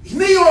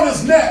 knee on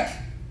his neck,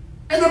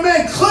 and the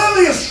man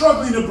clearly is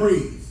struggling to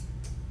breathe.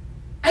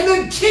 And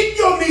then keep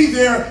your knee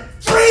there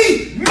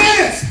 3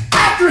 minutes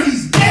after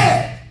he's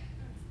dead.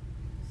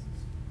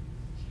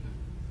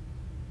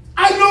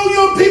 I know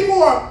young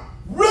people are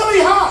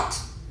really hot.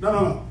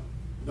 No.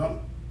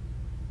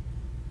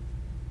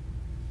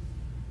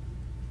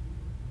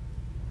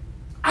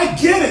 I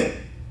get it.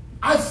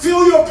 I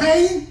feel your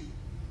pain.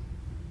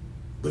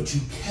 But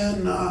you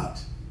cannot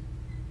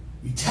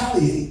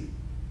retaliate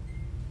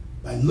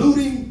by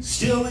looting,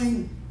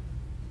 stealing,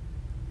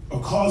 or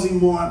causing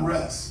more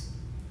unrest.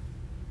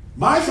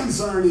 My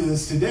concern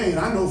is today, and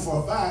I know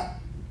for a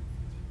fact,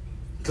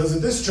 because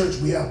in this church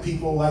we have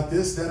people like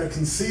this that are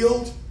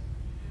concealed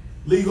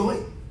legally.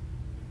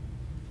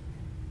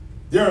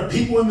 There are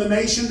people in the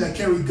nation that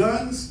carry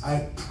guns.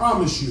 I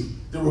promise you,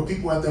 there were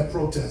people at that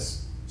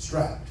protest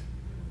strapped.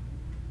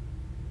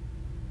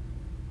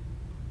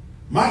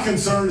 My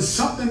concern is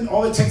something,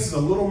 all it takes is a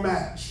little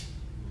match.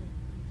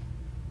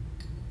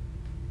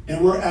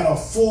 And we're at a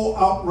full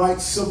outright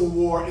civil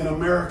war in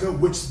America,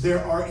 which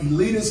there are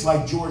elitists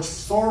like George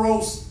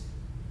Soros,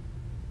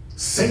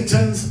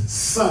 Satan's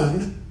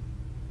son,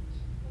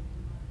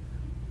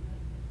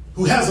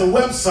 who has a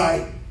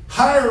website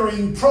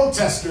hiring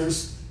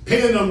protesters,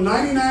 paying them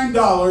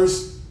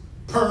 $99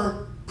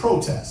 per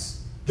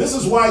protest. This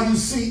is why you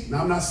see,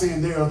 now I'm not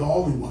saying they are the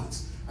only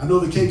ones. I know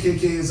the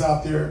KKK is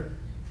out there,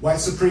 white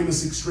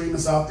supremacist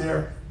extremists out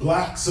there,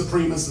 black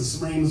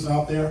supremacists and extremists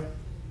out there.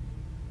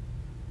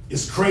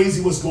 It's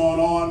crazy what's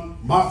going on.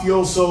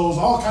 Mafiosos,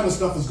 all kind of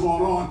stuff is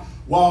going on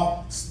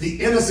while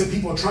the innocent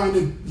people are trying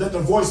to let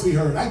their voice be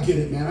heard. I get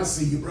it, man. I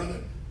see you,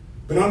 brother.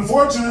 But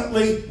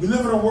unfortunately, we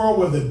live in a world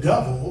where the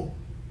devil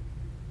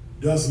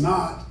does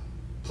not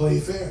play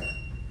fair.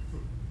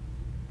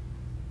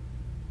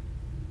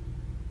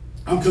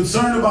 I'm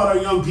concerned about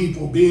our young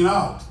people being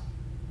out.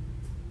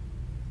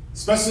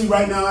 Especially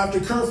right now after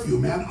curfew,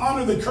 man.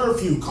 Honor the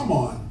curfew. Come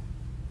on.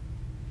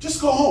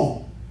 Just go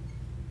home.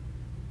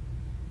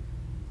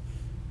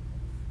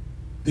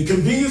 The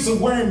convenience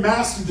of wearing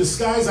masks to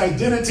disguise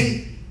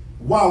identity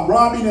while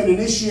robbing and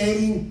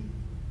initiating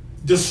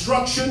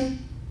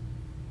destruction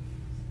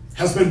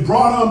has been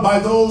brought on by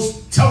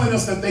those telling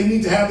us that they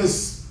need to have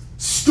this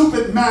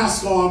stupid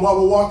mask on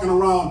while we're walking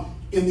around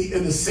in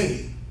the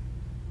city.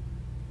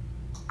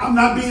 I'm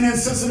not being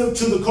insensitive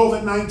to the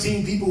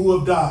COVID-19 people who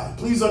have died.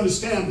 Please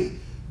understand me.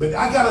 But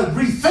I got to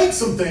rethink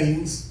some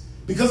things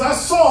because I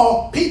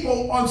saw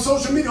people on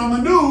social media, on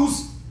the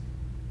news.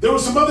 There were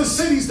some other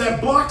cities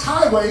that blocked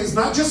highways,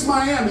 not just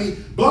Miami,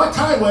 blocked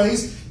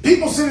highways,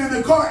 people sitting in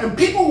their car, and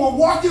people were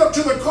walking up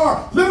to their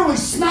car, literally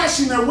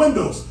smashing their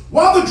windows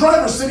while the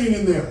driver's sitting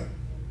in there.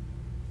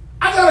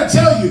 I got to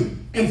tell you,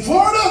 in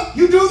Florida,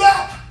 you do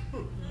that?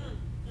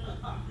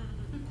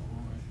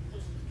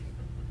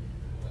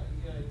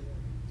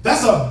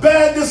 That's a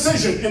bad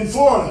decision in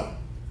Florida.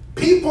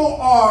 People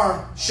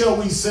are, shall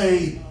we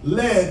say,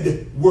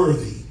 lead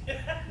worthy.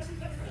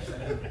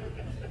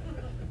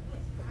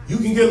 You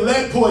can get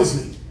lead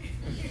poisoning.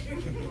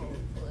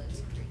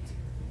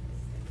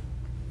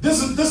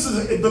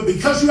 but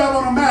because you have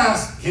on a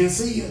mask, can't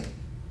see you.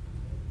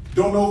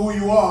 Don't know who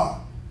you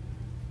are.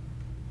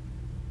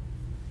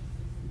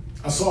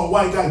 I saw a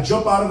white guy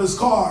jump out of his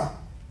car.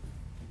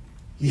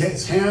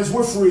 His hands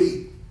were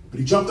free, but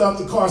he jumped out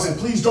the car and said,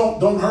 please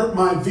don't hurt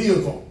my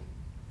vehicle.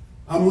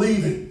 I'm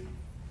leaving.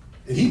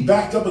 And he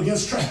backed up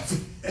against traffic.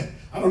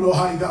 I don't know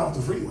how he got off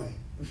the freeway.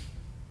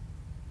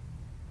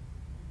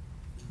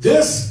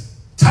 This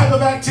type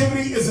of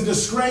activity is a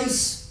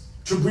disgrace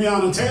to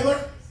Breonna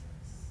Taylor,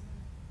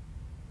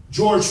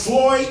 George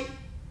Floyd,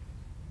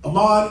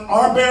 Ahmaud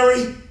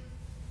Arbery,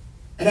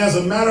 and as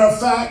a matter of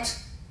fact,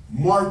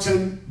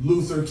 Martin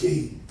Luther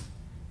King.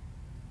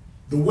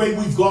 The way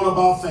we've gone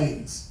about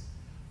things.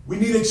 We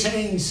need to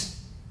change,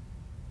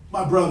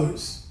 my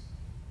brothers.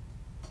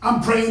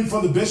 I'm praying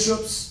for the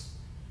bishops,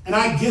 and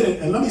I get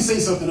it. And let me say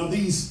something of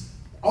these,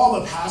 all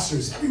the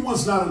pastors,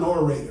 everyone's not an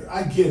orator.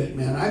 I get it,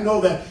 man. I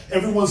know that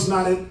everyone's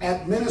not an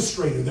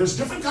administrator. There's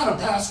different kind of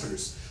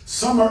pastors.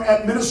 Some are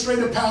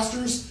administrative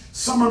pastors,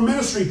 some are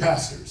ministry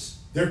pastors.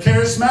 They're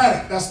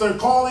charismatic. That's their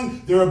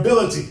calling, their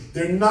ability.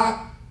 They're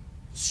not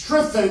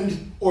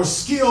strengthened or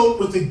skilled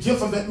with the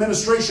gift of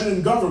administration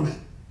and government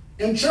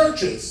in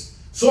churches.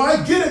 So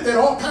I get it that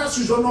all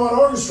pastors don't know how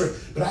to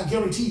orchestrate, but I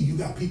guarantee you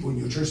got people in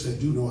your church that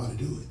do know how to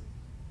do it.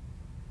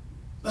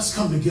 Let's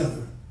come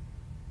together.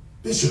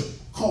 Bishop,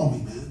 call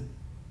me, man.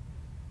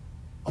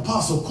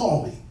 Apostle,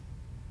 call me.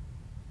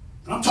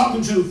 I'm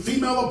talking to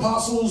female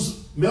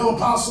apostles, male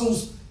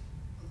apostles,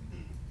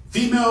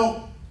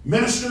 female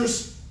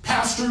ministers,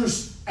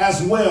 pastors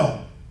as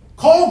well.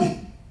 Call me.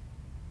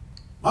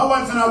 My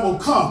wife and I will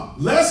come.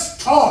 Let's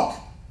talk.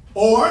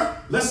 Or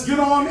let's get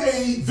on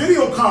a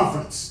video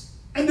conference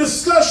and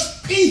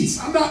discuss peace.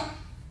 I'm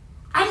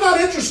not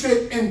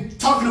interested in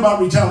talking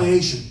about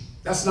retaliation.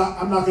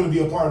 I'm not going to be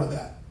a part of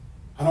that.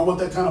 I don't want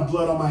that kind of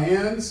blood on my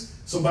hands.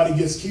 Somebody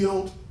gets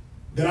killed,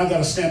 then I got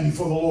to stand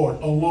before the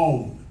Lord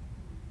alone.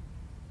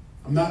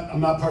 I'm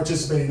not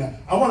participating in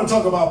that. I want to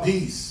talk about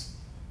peace.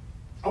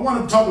 I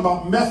want to talk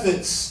about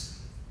methods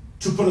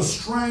to put a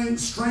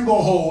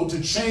stranglehold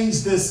to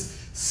change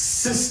this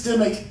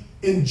systemic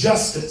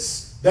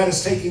injustice that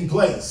is taking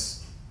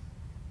place.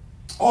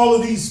 All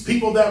of these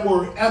people that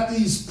were at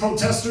these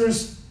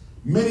protesters,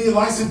 many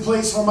license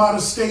plates from out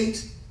of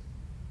state.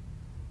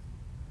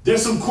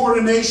 There's some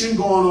coordination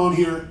going on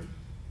here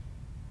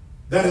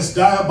that is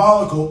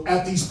diabolical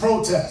at these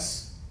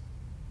protests.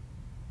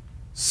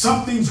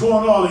 Something's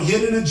going on, a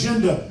hidden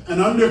agenda, an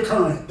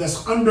undercurrent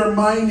that's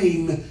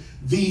undermining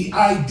the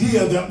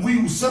idea that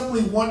we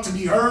simply want to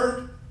be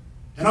heard.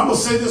 And I'm going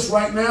to say this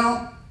right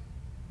now.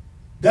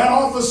 That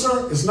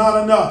officer is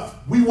not enough.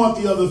 We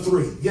want the other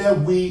three. Yeah,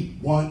 we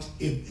want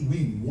it.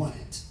 We want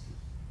it.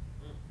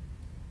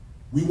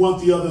 We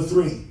want the other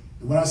three.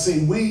 And when I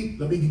say we,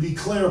 let me be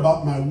clear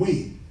about my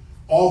we.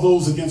 All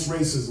those against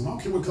racism. I don't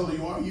care what color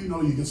you are. You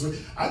know you're against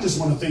racism. I just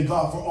want to thank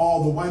God for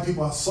all the white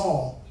people I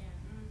saw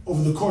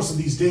over the course of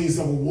these days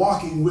that were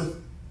walking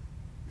with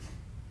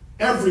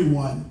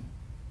everyone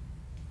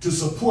to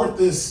support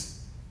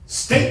this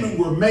statement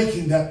we're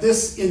making that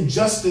this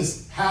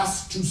injustice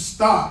has to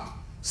stop.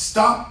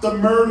 Stop the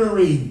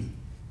murdering.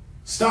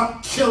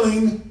 Stop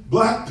killing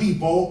black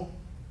people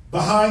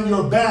behind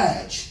your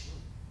badge.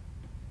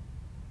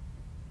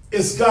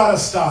 It's got to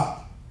stop.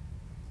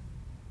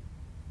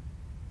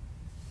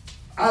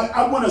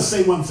 I want to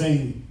say one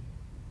thing.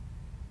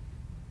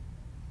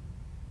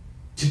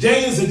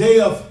 Today is a day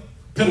of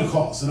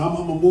Pentecost, and I'm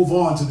going to move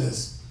on to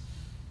this.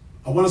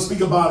 I want to speak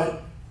about it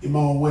in my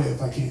own way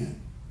if I can.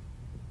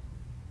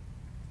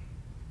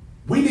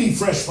 We need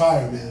fresh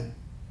fire, man.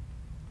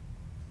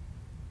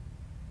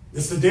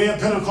 It's the day of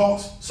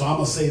Pentecost, so I'm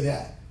going to say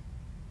that.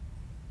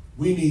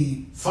 We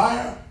need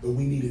fire, but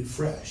we need it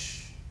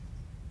fresh.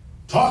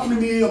 Talking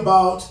to me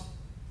about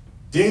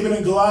David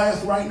and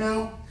Goliath right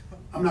now,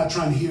 I'm not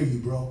trying to hear you,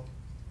 bro.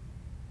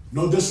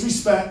 No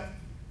disrespect,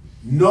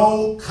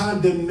 no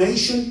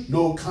condemnation,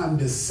 no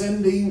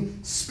condescending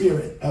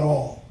spirit at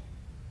all.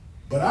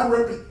 But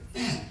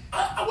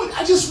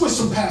I just wish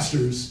some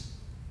pastors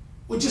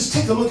would just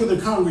take a look at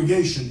their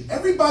congregation.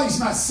 Everybody's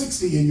not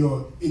 60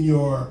 in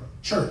your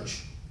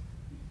church.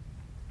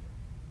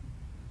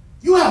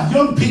 You have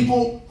young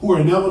people who are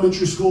in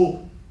elementary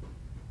school,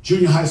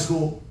 junior high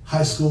school,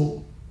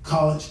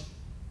 college.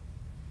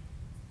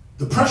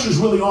 The pressure's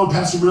really on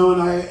Pastor Merrill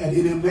and I at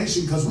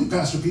NHIMnation because we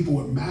pastor people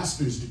with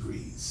master's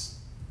degrees.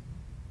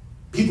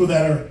 People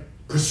that are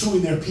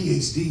pursuing their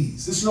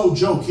PhDs. It's no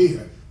joke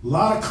here. A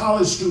lot of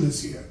college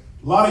students here.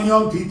 A lot of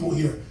young people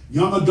here.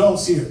 Young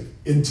adults here.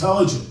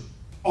 Intelligent.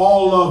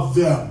 All of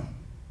them.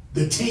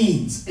 The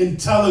teens.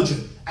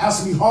 Intelligent.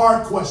 Ask me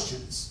hard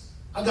questions.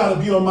 I got to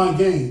be on my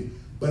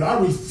game. But I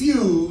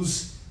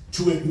refuse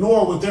to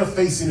ignore what they're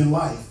facing in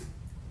life.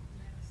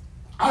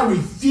 I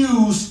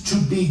refuse to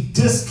be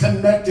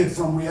disconnected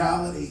from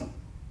reality.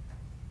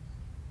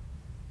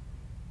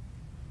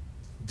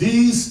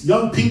 These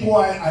young people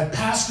I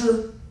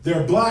pastor,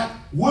 they're black.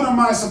 What am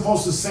I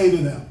supposed to say to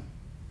them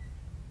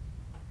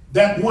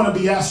that want to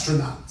be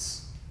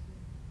astronauts,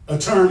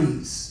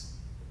 attorneys,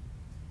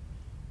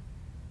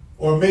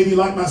 or maybe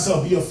like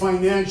myself, be a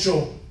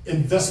financial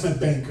investment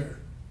banker,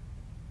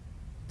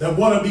 that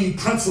want to be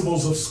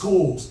principals of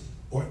schools,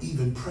 or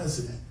even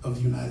president of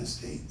the United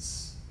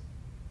States.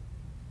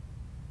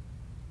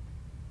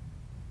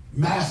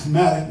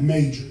 Mathematic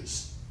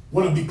majors,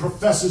 want to be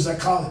professors at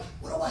college.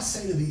 What do I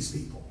say to these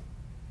people?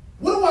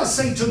 What do I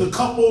say to the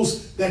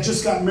couples that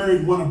just got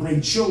married, want to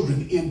bring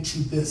children into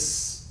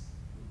this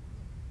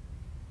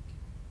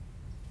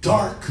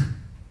dark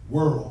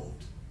world?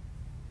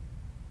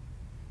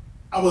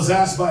 I was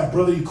asked by a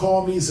brother, he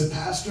called me, he said,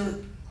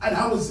 Pastor,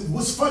 and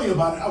what's funny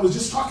about it, I was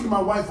just talking to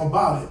my wife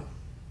about it,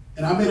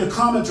 and I made a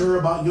comment to her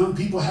about young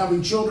people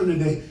having children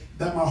today,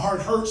 that my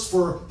heart hurts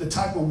for the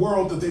type of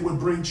world that they would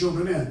bring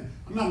children in.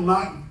 I'm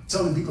not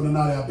telling people to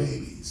not have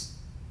babies,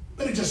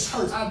 but it just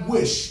hurts. I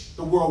wish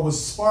the world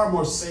was far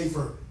more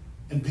safer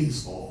and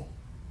peaceful.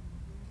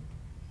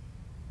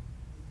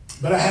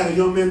 But I had a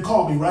young man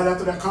call me right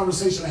after that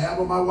conversation I had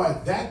with my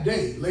wife that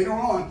day, later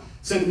on,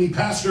 said to me,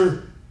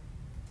 Pastor,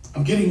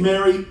 I'm getting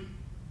married,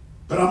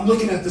 but I'm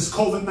looking at this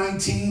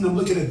COVID-19, I'm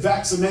looking at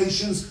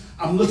vaccinations,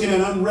 I'm looking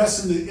at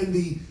unrest in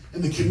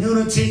the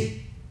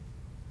community.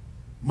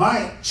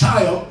 My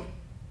child,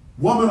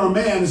 woman or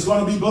man, is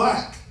going to be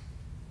black.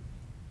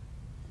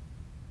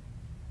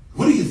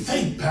 What do you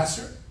think,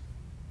 Pastor?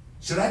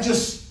 Should I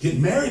just get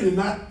married and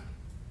not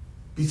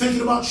be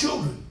thinking about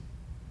children?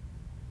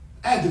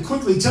 I had to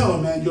quickly tell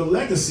him, man, your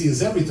legacy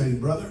is everything,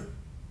 brother.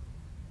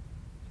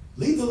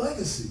 Leave the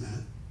legacy,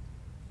 man.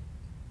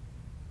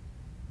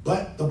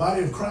 But the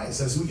body of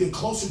Christ, as we get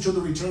closer to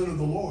the return of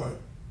the Lord,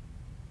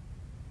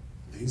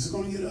 things are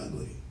going to get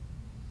ugly.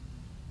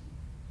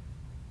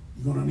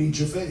 You're going to need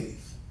your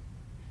faith.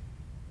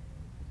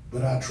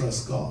 But I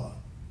trust God.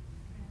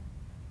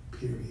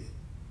 Period.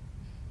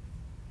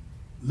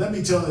 Let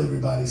me tell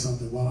everybody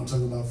something while I'm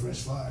talking about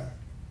fresh fire.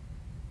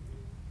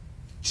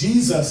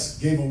 Jesus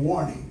gave a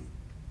warning.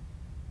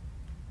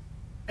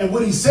 And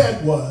what he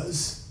said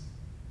was,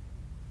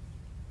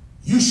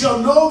 you shall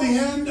know the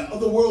end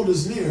of the world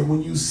is near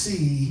when you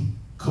see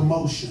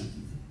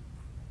commotion.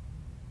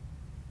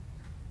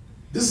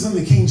 This is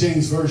in the King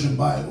James Version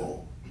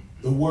Bible,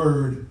 the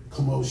word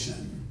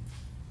commotion.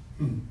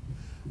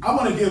 I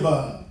want to give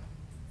a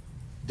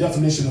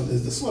definition of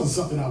this. This wasn't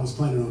something I was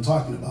planning on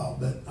talking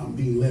about, but I'm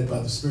being led by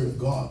the Spirit of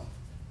God.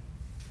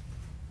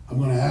 I'm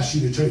going to ask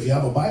you to turn, if you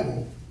have a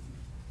Bible,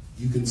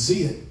 you can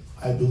see it.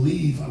 I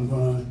believe I'm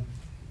going to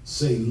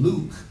say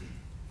Luke.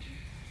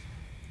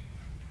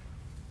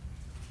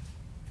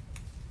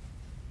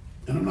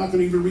 And I'm not going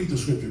to even read the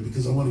scripture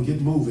because I want to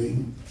get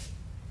moving.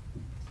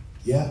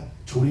 Yeah,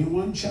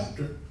 21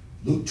 chapter.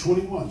 Luke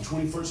 21,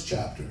 21st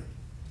chapter.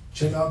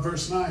 Check out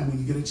verse 9 when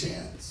you get a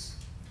chance.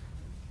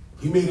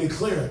 He made it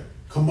clear.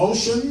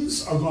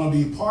 Commotions are going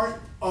to be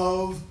part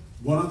of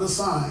one of the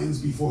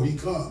signs before he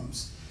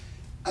comes.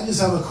 I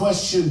just have a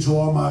question to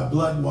all my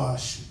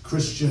blood-washed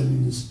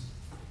Christians,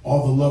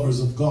 all the lovers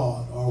of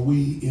God. Are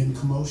we in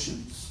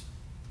commotions?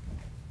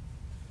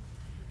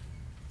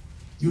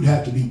 You'd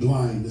have to be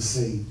blind to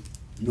say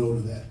no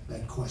to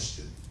that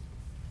question.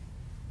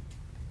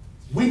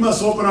 We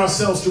must open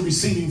ourselves to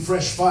receiving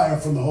fresh fire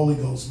from the Holy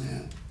Ghost,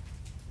 man.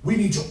 We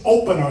need to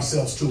open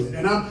ourselves to it.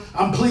 And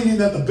I'm pleading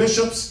that the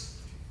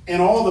bishops and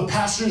all the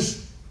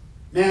pastors,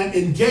 man,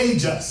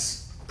 engage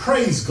us.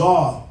 Praise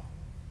God.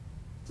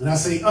 And I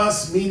say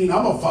us, meaning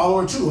I'm a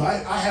follower too. I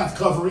have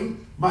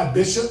covering. My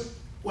bishop,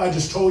 who I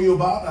just told you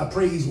about, I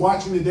pray he's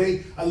watching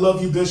today. I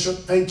love you, Bishop.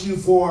 Thank you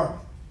for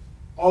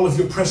all of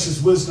your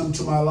precious wisdom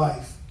to my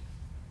life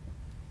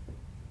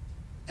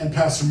and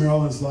Pastor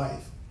Marilyn's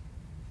life.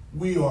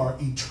 We are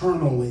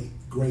eternally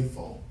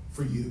grateful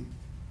for you.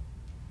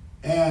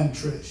 And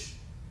Trish.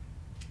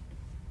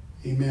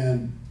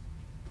 Amen.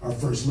 Our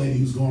First Lady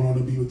who's going on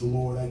to be with the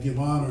Lord. I give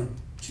honor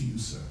to you,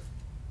 sir.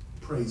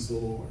 Praise the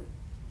Lord.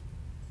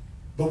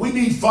 But we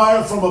need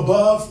fire from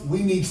above.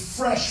 We need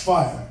fresh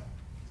fire.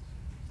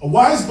 A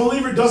wise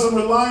believer doesn't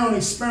rely on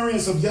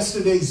experience of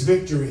yesterday's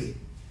victory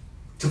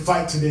to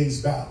fight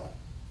today's battle.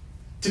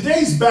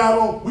 Today's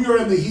battle, we are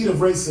in the heat of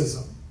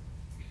racism.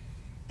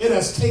 It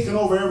has taken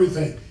over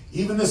everything,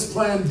 even this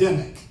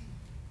pandemic.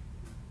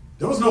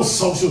 There was no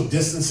social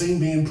distancing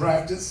being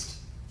practiced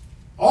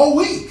all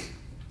week.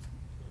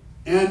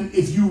 And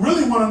if you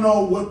really want to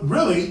know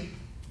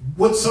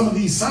what some of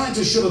these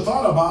scientists should have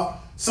thought about,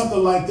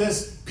 something like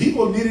this,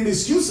 people needed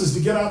excuses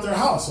to get out their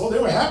house. Oh, they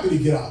were happy to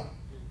get out.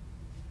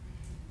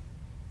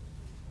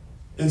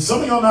 And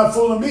some of y'all not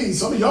fooling me.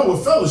 Some of y'all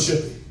were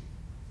fellowshipping.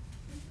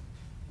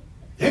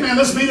 Hey man,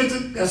 let's meet at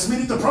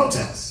the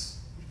protest.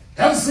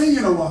 Haven't seen you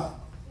in a while.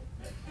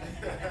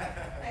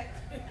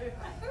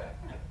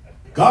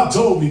 God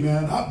told me,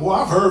 man.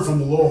 I've heard from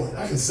the Lord.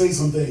 I can say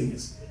some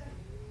things.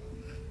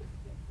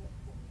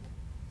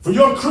 For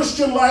your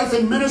Christian life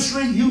and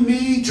ministry, you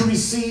need to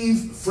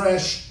receive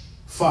fresh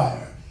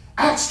fire.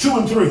 Acts 2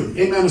 and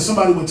 3. Amen. If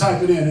somebody would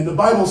type it in. And the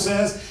Bible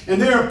says,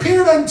 and there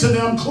appeared unto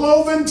them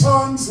cloven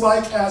tongues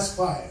like as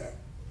fire.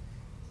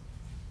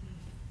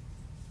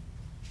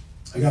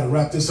 I got to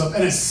wrap this up.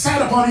 And it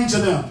sat upon each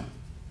of them.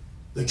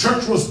 The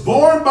church was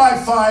born by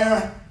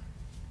fire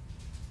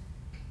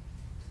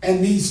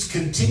and needs to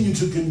continue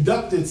to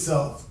conduct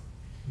itself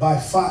by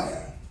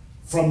fire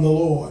from the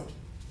Lord.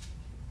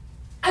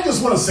 I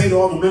just want to say to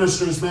all the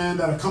ministers, man,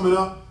 that are coming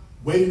up,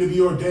 waiting to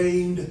be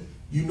ordained.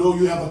 You know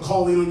you have a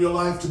calling on your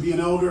life to be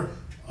an elder,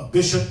 a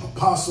bishop,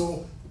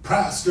 apostle,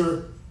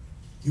 pastor.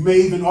 You may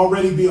even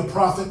already be a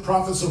prophet.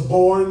 Prophets are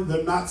born.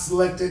 They're not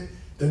selected.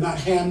 They're not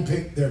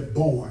handpicked. They're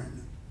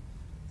born.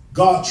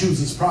 God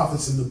chooses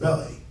prophets in the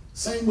belly.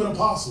 Same with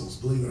apostles,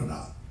 believe it or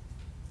not.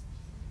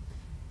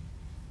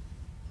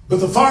 But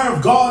the fire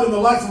of God in the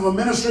life of a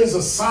minister is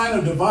a sign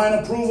of divine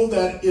approval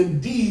that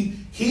indeed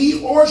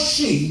he or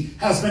she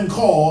has been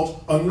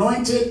called,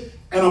 anointed,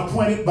 and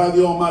appointed by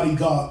the Almighty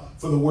God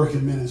for the work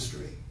in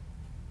ministry.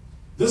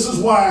 This is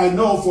why I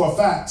know for a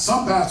fact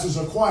some pastors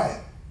are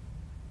quiet,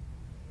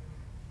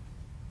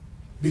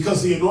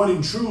 because the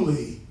anointing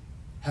truly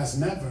has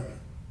never,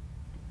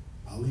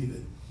 I'll leave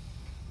it.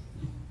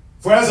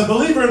 For as a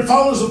believer and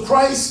followers of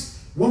Christ,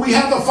 when we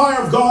have the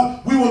fire of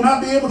God, we will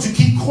not be able to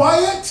keep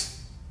quiet.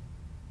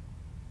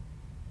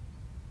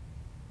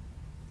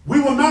 We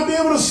will not be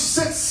able to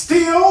sit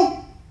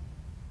still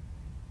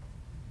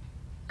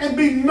and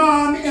be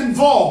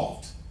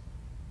non-involved.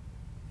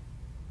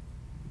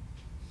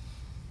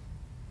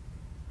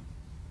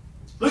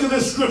 Look at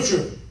this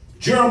scripture,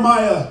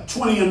 Jeremiah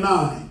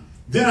 20:9.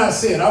 Then I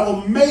said, I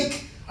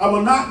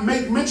will not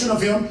make mention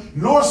of him,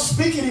 nor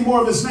speak any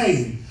more of his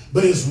name.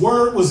 But his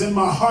word was in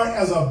my heart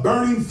as a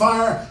burning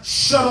fire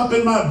shut up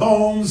in my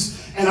bones,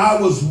 and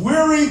I was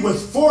weary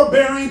with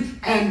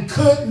forbearing and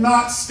could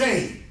not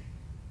stay.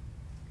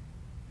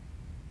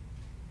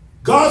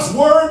 God's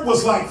word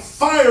was like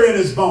fire in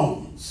his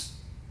bones.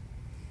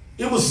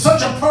 It was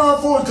such a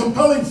powerful and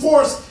compelling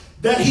force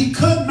that he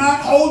could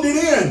not hold it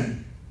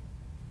in.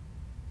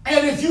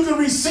 And if you can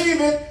receive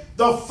it,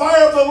 the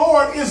fire of the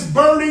Lord is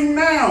burning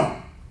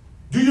now.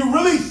 Do you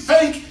really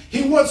think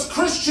he wants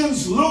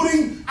Christians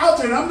looting out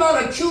there? And I'm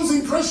not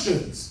accusing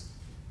Christians,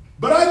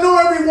 but I know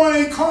everyone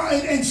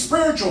ain't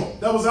spiritual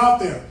that was out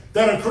there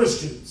that are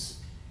Christians.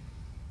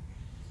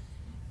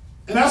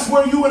 And that's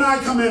where you and I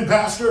come in,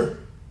 Pastor,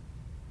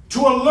 to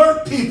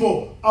alert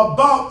people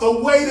about the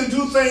way to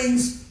do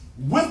things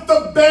with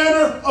the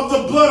banner of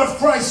the blood of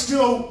Christ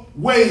still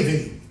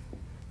waving.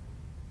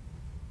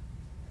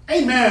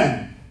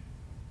 Amen.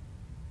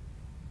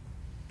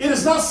 It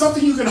is not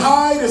something you can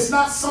hide. It's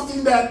not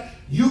something that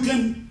you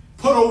can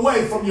put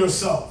away from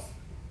yourself.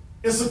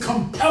 It's a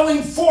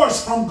compelling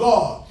force from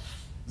God.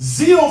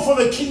 Zeal for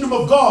the kingdom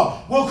of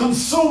God will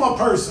consume a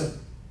person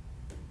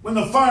when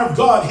the fire of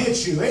God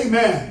hits you.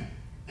 Amen.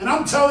 And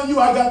I'm telling you,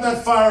 I got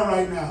that fire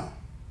right now.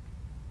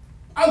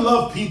 I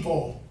love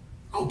people.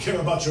 I don't care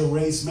about your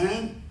race,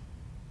 man.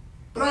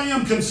 But I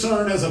am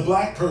concerned as a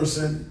black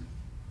person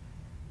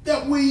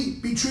that we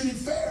be treated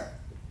fair.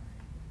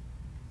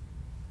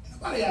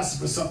 Nobody asks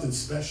for something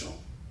special.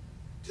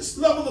 Just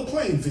level the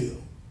playing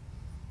field.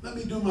 Let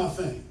me do my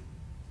thing.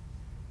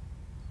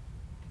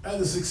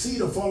 Either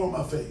succeed or fall on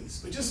my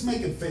face. But just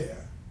make it fair.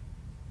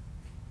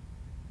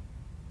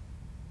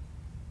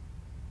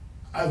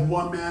 I've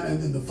one man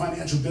in the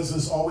financial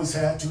business always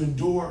had to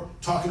endure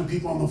talking to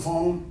people on the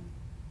phone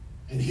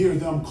and hear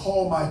them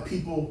call my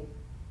people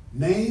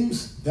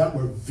names that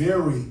were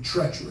very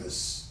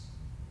treacherous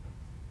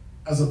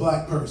as a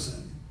black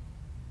person.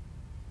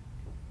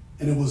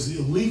 And it was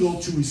illegal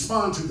to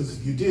respond to, because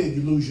if you did,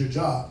 you lose your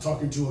job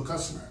talking to a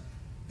customer.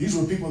 These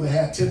were people that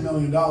had $10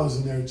 million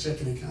in their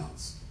checking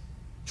accounts,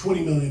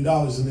 $20 million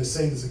in their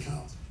savings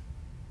accounts.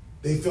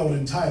 They felt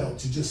entitled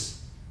to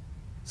just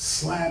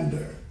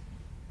slander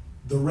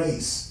the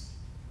race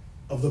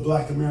of the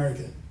black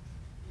American.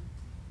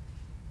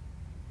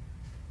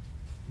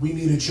 We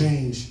need a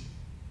change,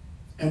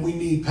 and we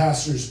need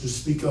pastors to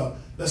speak up.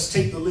 Let's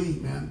take the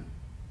lead, man.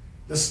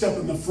 Let's step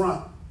in the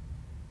front.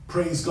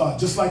 Praise God.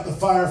 Just like the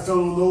fire fell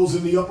on those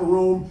in the upper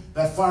room,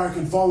 that fire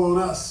can fall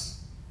on us.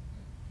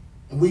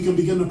 And we can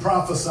begin to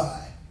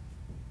prophesy.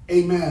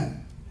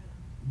 Amen.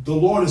 The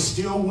Lord is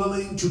still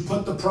willing to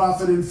put the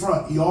prophet in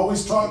front. He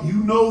always talks,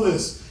 you know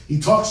this. He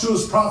talks to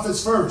his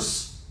prophets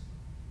first.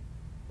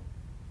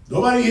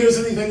 Nobody hears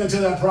anything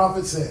until that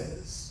prophet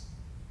says.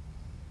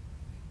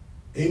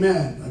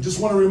 Amen. I just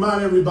want to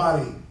remind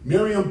everybody,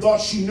 Miriam thought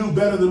she knew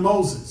better than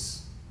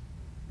Moses,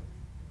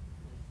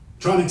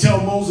 trying to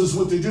tell Moses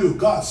what to do.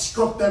 God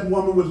struck that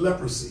woman with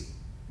leprosy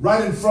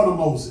right in front of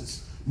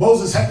Moses.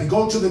 Moses had to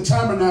go to the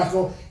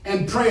tabernacle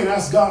and pray and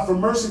ask God for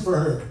mercy for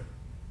her.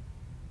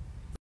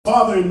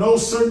 Father, in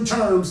those certain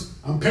terms,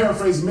 I'm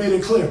paraphrasing, made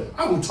it clear,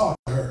 I don't talk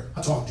to her,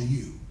 I talk to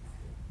you.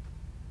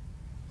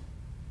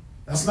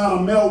 That's not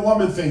a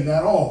male-woman thing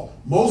at all.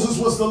 Moses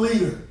was the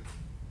leader.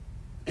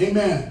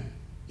 Amen.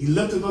 He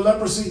lifted the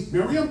leprosy.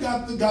 Miriam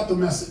got the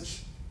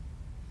message.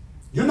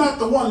 You're not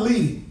the one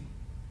leading.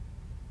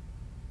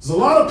 There's a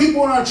lot of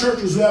people in our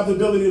churches who have the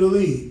ability to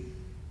lead.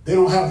 They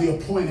don't have the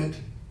appointed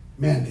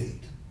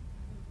mandate.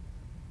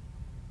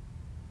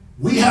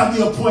 We have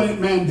the appointed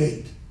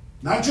mandate.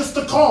 Not just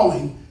the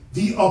calling,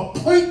 the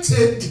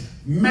appointed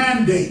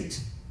mandate.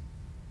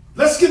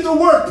 Let's get to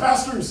work,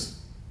 pastors.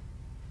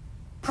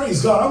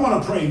 Praise God. I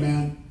want to pray,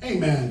 man.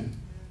 Amen.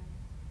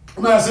 I'm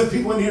going to ask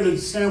people in here to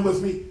stand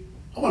with me.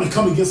 I want to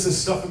come against this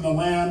stuff in the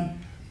land.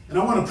 And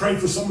I want to pray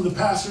for some of the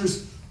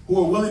pastors who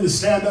are willing to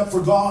stand up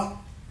for God.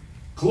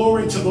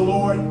 Glory to the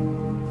Lord.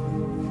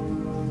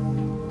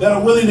 That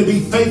are willing to be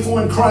faithful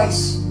in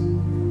Christ.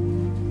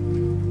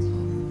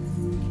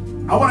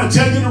 I want to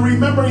tell you to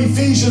remember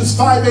Ephesians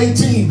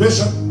 5:18,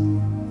 Bishop.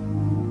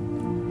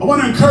 I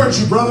want to encourage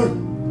you, brother.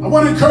 I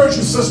want to encourage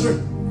you,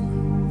 sister.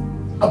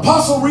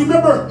 Apostle,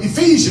 remember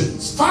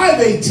Ephesians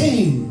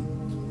 5:18.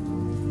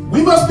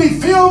 We must be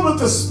filled with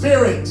the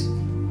Spirit,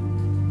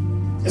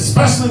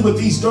 especially with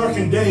these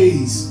darkened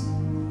days,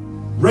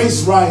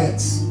 race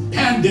riots,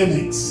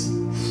 pandemics.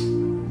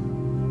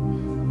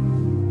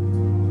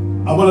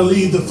 I want to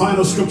leave the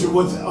final scripture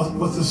with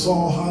us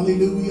all.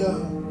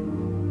 Hallelujah.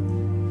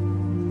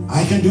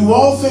 I can do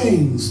all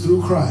things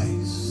through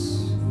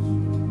Christ,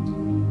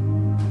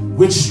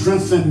 which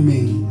strengthen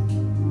me.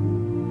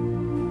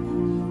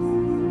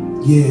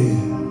 Yeah.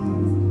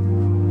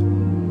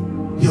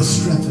 He'll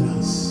strengthen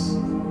us.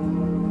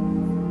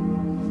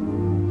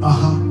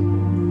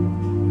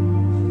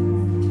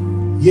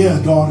 Yeah,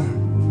 daughter.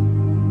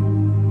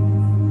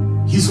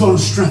 He's going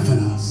to strengthen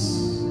us.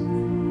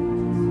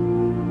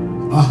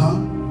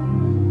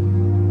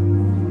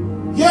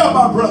 Yeah,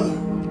 my brother.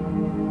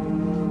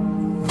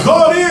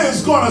 God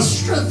is going to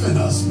strengthen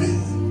us,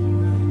 man.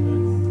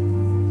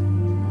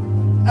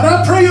 And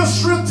I pray your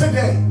strength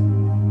today.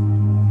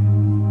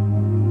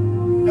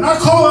 And I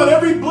call out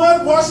every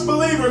blood-washed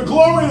believer,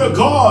 glory to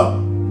God.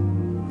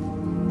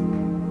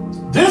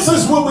 This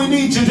is what we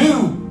need to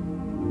do.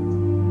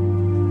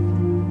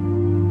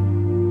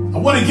 I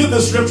want to give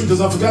this scripture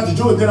because I forgot to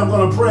do it, then I'm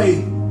going to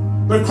pray.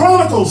 But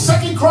Chronicles,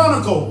 2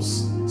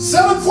 Chronicles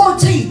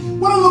 7:14,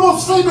 one of the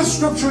most famous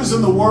scriptures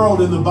in the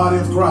world in the body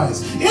of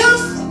Christ.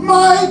 If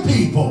my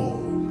people,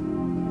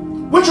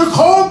 which are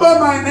called by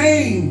my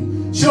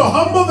name, shall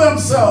humble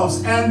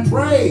themselves and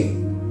pray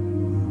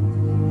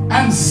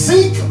and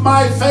seek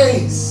my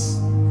face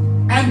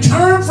and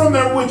turn from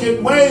their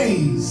wicked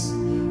ways,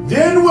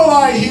 then will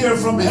I hear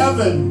from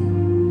heaven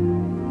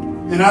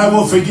and I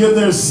will forgive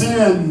their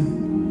sin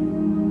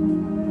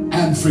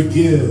and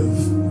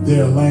forgive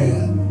their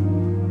land.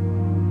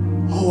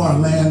 Oh, our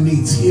land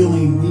needs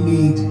healing. We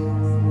need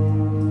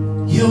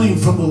healing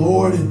from the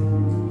Lord,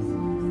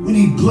 and we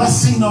need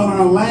blessing on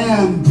our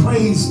land.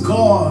 Praise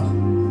God.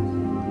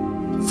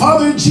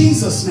 Father, in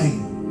Jesus'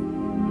 name,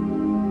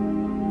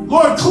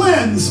 Lord,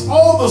 cleanse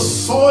all the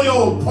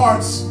soiled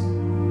parts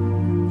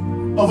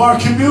of our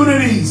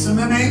communities in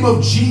the name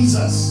of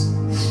Jesus.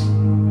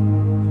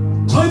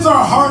 Cleanse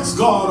our hearts,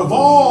 God, of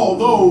all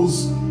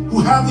those who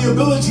have the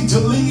ability to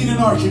lead in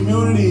our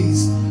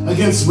communities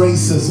against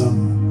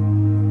racism.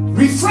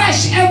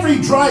 Refresh every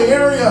dry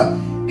area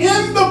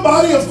in the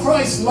body of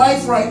Christ's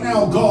life right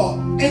now, God,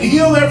 and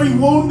heal every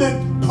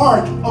wounded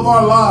part of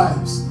our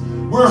lives.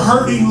 We're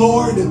hurting,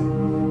 Lord.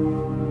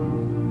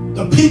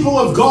 The people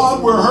of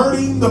God, we're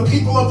hurting. The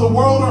people of the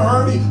world are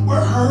hurting.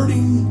 We're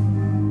hurting.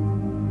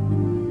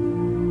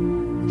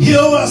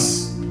 Heal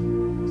us.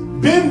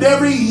 Bend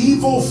every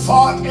evil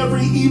thought,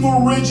 every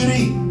evil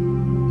rigidity,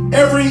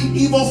 every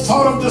evil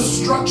thought of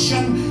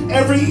destruction,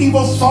 every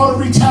evil thought of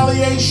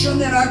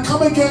retaliation, and I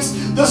come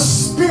against the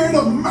spirit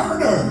of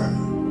murder.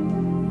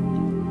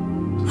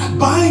 I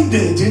bind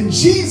it in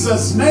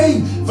Jesus'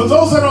 name. For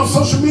those that are on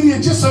social media,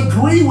 just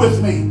agree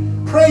with me.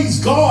 Praise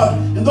God.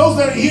 And those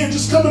that are here,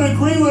 just come and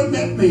agree with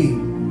me.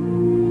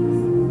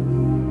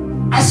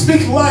 I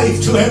speak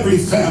life to every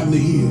family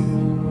here.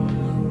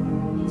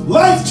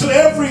 Life to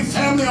every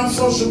family on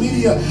social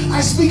media.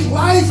 I speak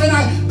life and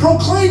I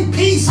proclaim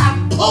peace. I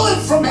pull it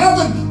from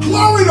heaven.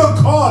 Glory to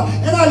God.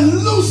 And I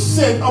loose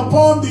it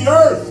upon the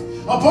earth,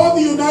 upon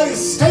the United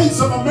States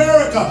of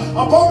America,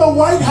 upon the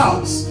White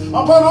House,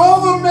 upon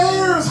all the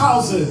mayor's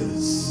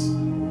houses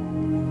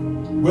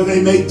where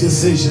they make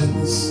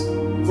decisions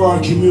for our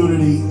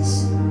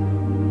communities.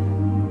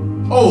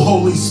 Oh,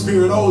 Holy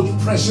Spirit, oh,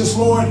 precious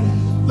Lord,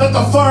 let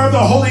the fire of the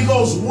Holy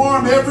Ghost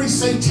warm every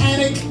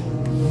satanic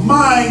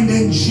mind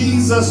in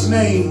Jesus'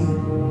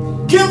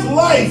 name. Give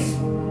life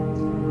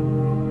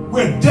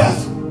where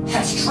death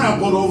has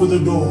trampled over the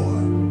door.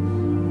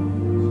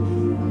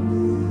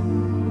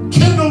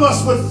 Kindle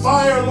us with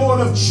fire, Lord,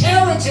 of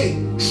charity,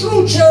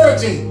 true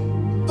charity,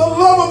 the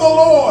love of the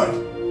Lord,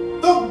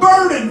 the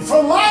burden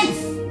for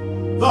life,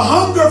 the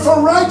hunger for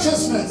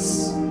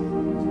righteousness.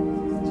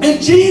 In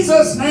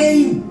Jesus'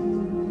 name,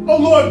 oh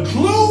Lord,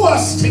 glue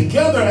us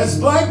together as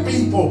black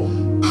people.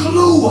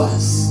 Glue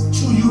us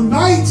to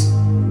unite,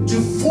 to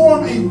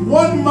form a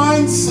one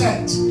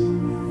mindset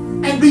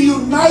and be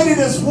united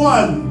as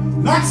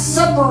one, not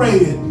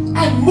separated,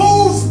 and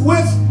move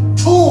with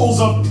tools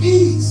of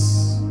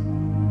peace,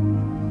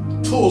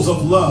 tools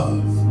of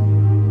love,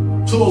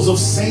 tools of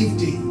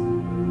safety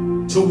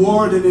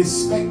toward an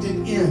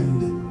expected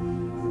end.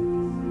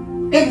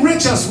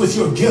 Enrich us with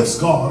your gifts,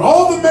 God.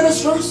 All the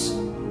ministers,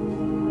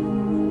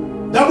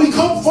 that we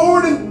come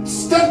forward and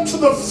step to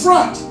the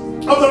front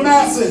of the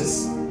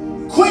masses.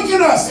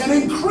 Quicken us and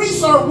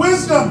increase our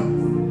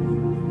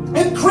wisdom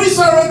Increase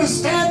our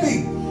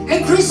understanding.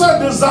 Increase our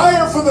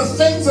desire for the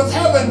things of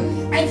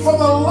heaven and for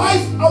the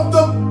life of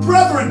the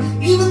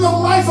brethren, even the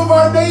life of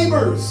our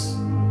neighbors.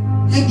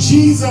 In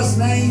Jesus'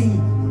 name.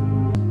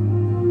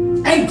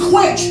 And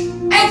quench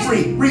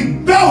every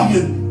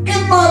rebellion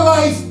in my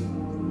life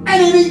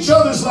and in each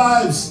other's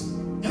lives,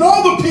 in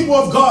all the people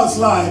of God's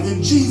life,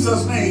 in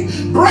Jesus' name.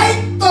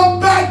 Break the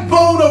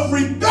backbone of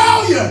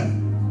rebellion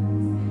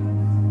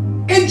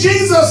in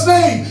Jesus'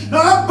 name.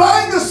 Now I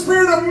bind the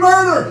spirit of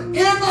murder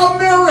in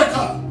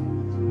America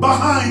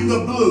behind the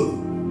blue.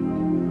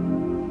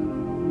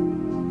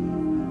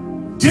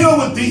 Deal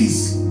with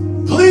these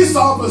police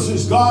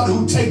officers, God,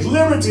 who take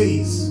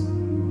liberties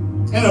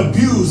and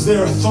abuse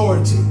their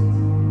authority.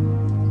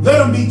 Let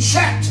them be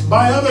checked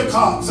by other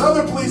cops,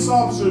 other police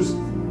officers,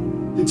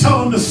 to tell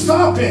them to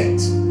stop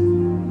it.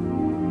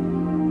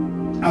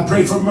 I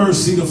pray for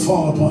mercy to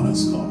fall upon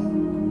us, God.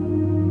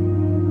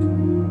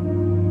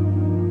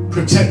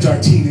 Protect our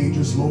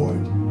teenagers, Lord.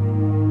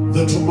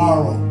 The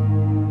tomorrow.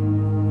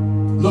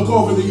 Look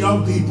over the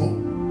young people.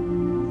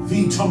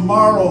 The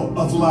tomorrow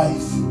of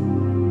life.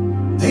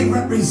 They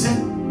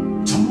represent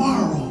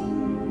tomorrow.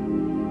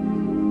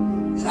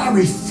 And I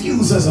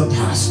refuse as a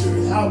pastor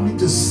to help me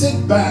to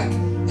sit back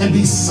and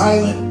be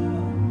silent.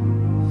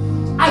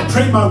 I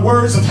pray my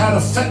words have had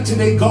effect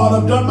today, God.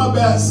 I've done my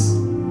best.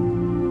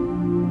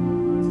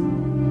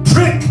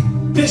 Prick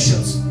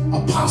bishops,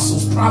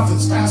 apostles,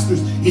 prophets,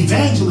 pastors,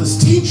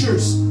 evangelists,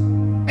 teachers,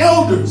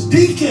 elders,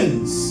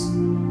 deacons,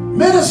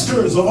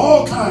 ministers of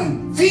all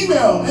kinds,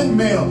 female and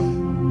male.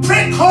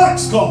 Prick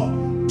hearts, God.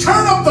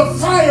 Turn up the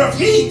fire of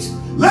heat.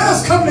 Let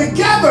us come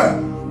together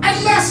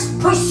and let's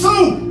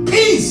pursue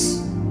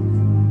peace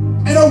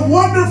and a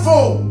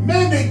wonderful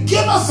mandate.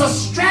 Give us a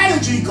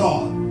strategy,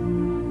 God,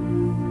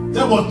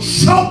 that will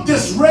choke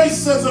this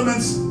racism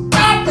and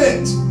stop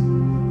it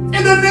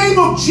in the name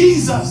of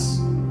Jesus.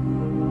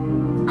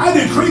 I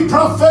decree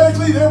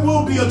prophetically there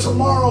will be a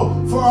tomorrow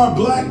for our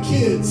black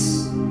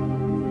kids.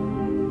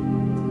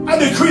 I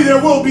decree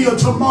there will be a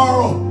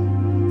tomorrow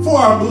for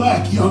our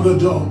black young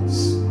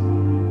adults.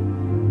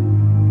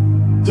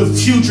 The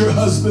future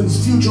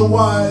husbands, future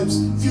wives,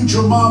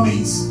 future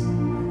mommies,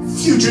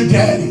 future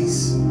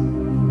daddies,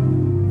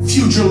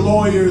 future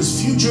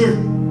lawyers, future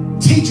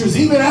teachers,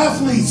 even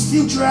athletes,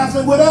 future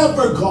athletes,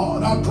 whatever,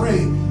 God. I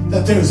pray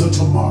that there's a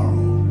tomorrow.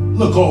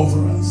 Look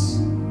over us.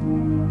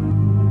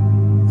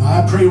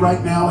 I pray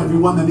right now,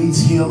 everyone that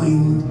needs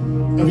healing,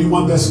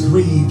 everyone that's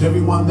grieved,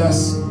 everyone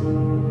that's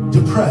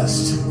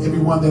depressed,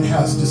 everyone that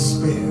has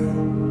despair.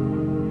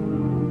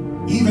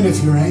 Even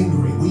if you're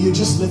angry, will you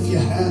just lift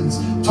your hands?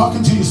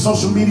 Talking to your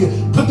social media,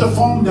 put the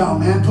phone down,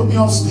 man. Put me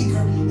on speaker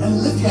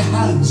and lift your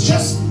hands.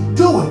 Just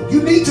do it.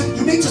 You need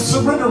to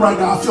surrender right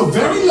now. I feel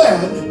very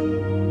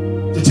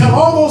led to tell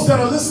all those that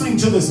are listening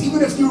to this,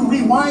 even if you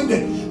rewind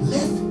it,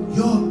 lift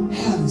your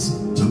hands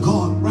to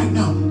God right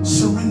now.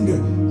 Surrender.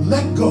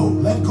 Let go.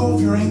 Let go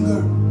of your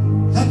anger.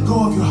 Let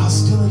go of your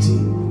hostility.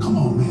 Come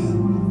on,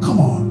 man. Come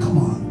on, come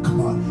on,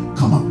 come on,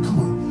 come on, come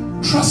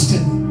on. Trust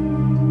Him.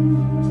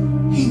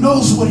 He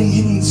knows what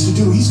He needs to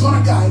do. He's going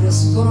to guide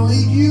us. He's going to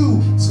lead you.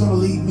 He's going to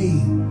lead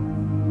me.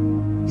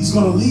 He's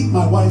going to lead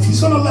my wife. He's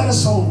going to let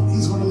us home.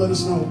 He's going to let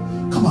us know.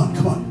 Come on,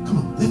 come on, come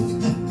on. Lift,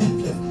 lift, lift,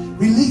 lift.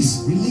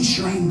 Release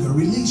your anger.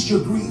 Release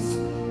your grief.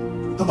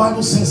 The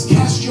Bible says,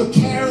 cast your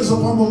cares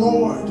upon the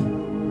Lord,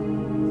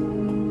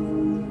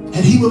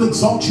 and He will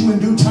exalt you in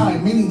due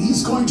time. Meaning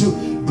He's going to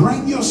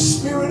bring your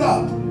spirit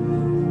up.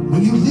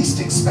 When you least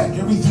expect,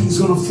 everything's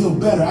going to feel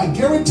better. I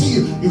guarantee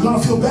you, you're going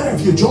to feel better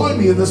if you join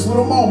me in this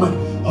little moment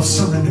of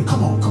surrender.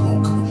 Come on, come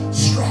on, come on.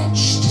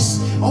 Stretch.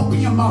 Just open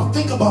your mouth.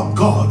 Think about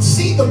God.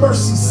 See the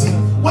mercy seat.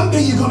 One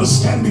day you're going to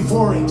stand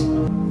before it.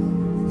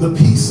 The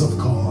peace of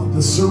God,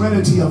 the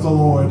serenity of the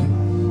Lord,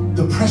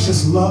 the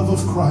precious love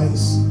of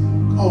Christ.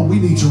 Oh, we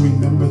need to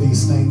remember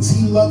these things.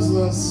 He loves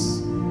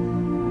us.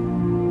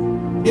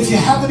 If you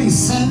have any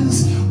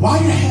sins,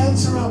 while your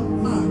hands are up,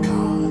 my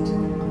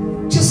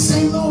God, just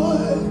say, Lord,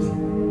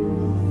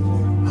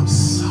 I'm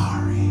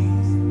sorry.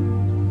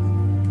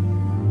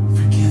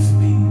 Forgive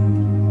me.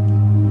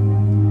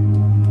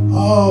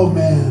 Oh,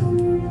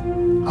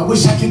 man. I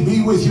wish I could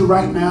be with you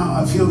right now.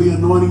 I feel the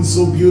anointing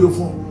so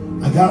beautiful.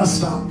 I got to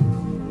stop.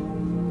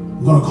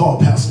 I'm going to call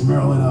Pastor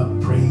Marilyn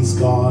up. Praise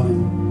God.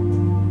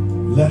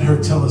 And let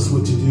her tell us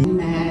what to do.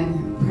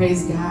 Amen.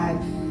 Praise God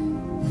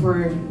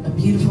for a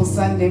beautiful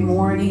Sunday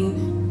morning.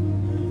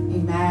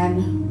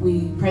 Amen.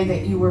 We pray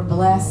that you were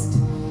blessed.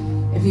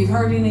 If you've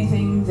heard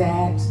anything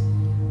that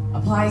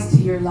applies to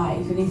your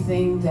life,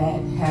 anything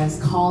that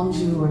has calmed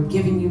you or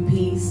given you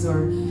peace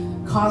or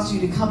caused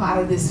you to come out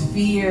of this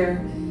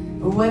fear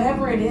or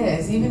whatever it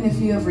is, even if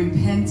you have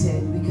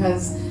repented,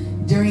 because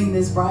during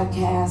this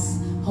broadcast,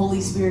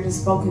 Holy Spirit has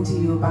spoken to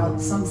you about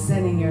some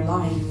sin in your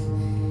life,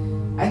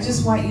 I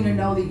just want you to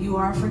know that you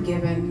are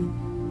forgiven.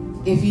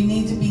 If you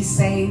need to be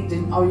saved,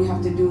 and all you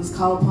have to do is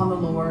call upon the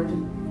Lord.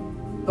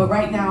 But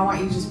right now, I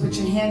want you to just put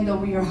your hand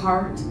over your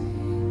heart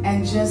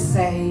and just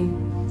say,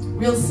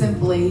 real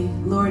simply,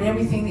 Lord,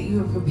 everything that you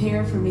have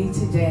prepared for me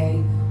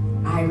today,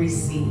 I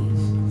receive.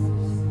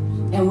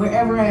 And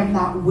wherever I am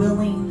not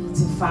willing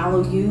to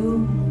follow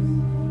you,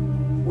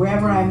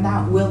 wherever I'm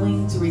not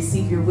willing to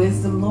receive your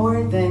wisdom,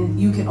 Lord, then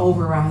you can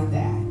override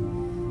that.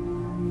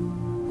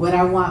 What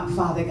I want,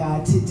 Father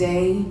God,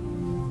 today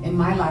in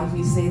my life,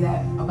 you say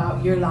that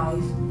about your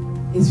life,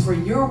 is for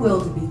your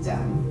will to be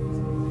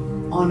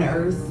done on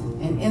earth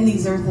and in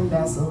these earthen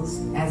vessels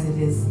as it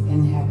is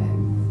in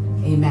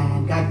heaven.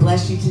 Amen. God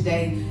bless you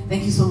today.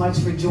 Thank you so much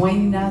for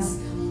joining us.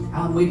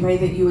 We pray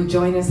that you would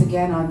join us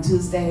again on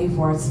Tuesday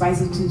for our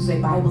Spicy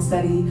Tuesday Bible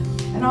study.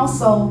 And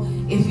also,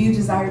 if you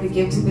desire to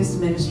give to this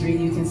ministry,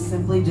 you can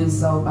simply do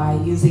so by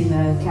using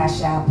the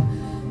CashApp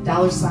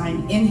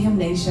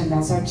 $NHIMnation.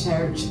 That's our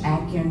church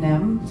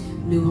acronym,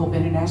 New Hope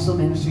International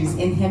Ministries,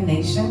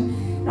 NHIMnation.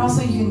 And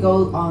also you can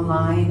go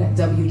online,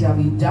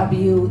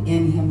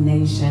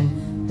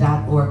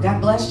 www.NHIMnation.org.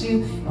 God bless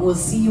you, and we'll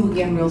see you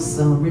again real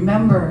soon.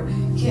 Remember,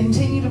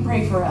 continue to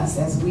pray for us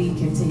as we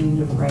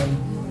continue to pray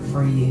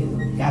for you.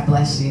 God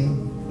bless you.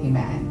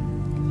 Amen.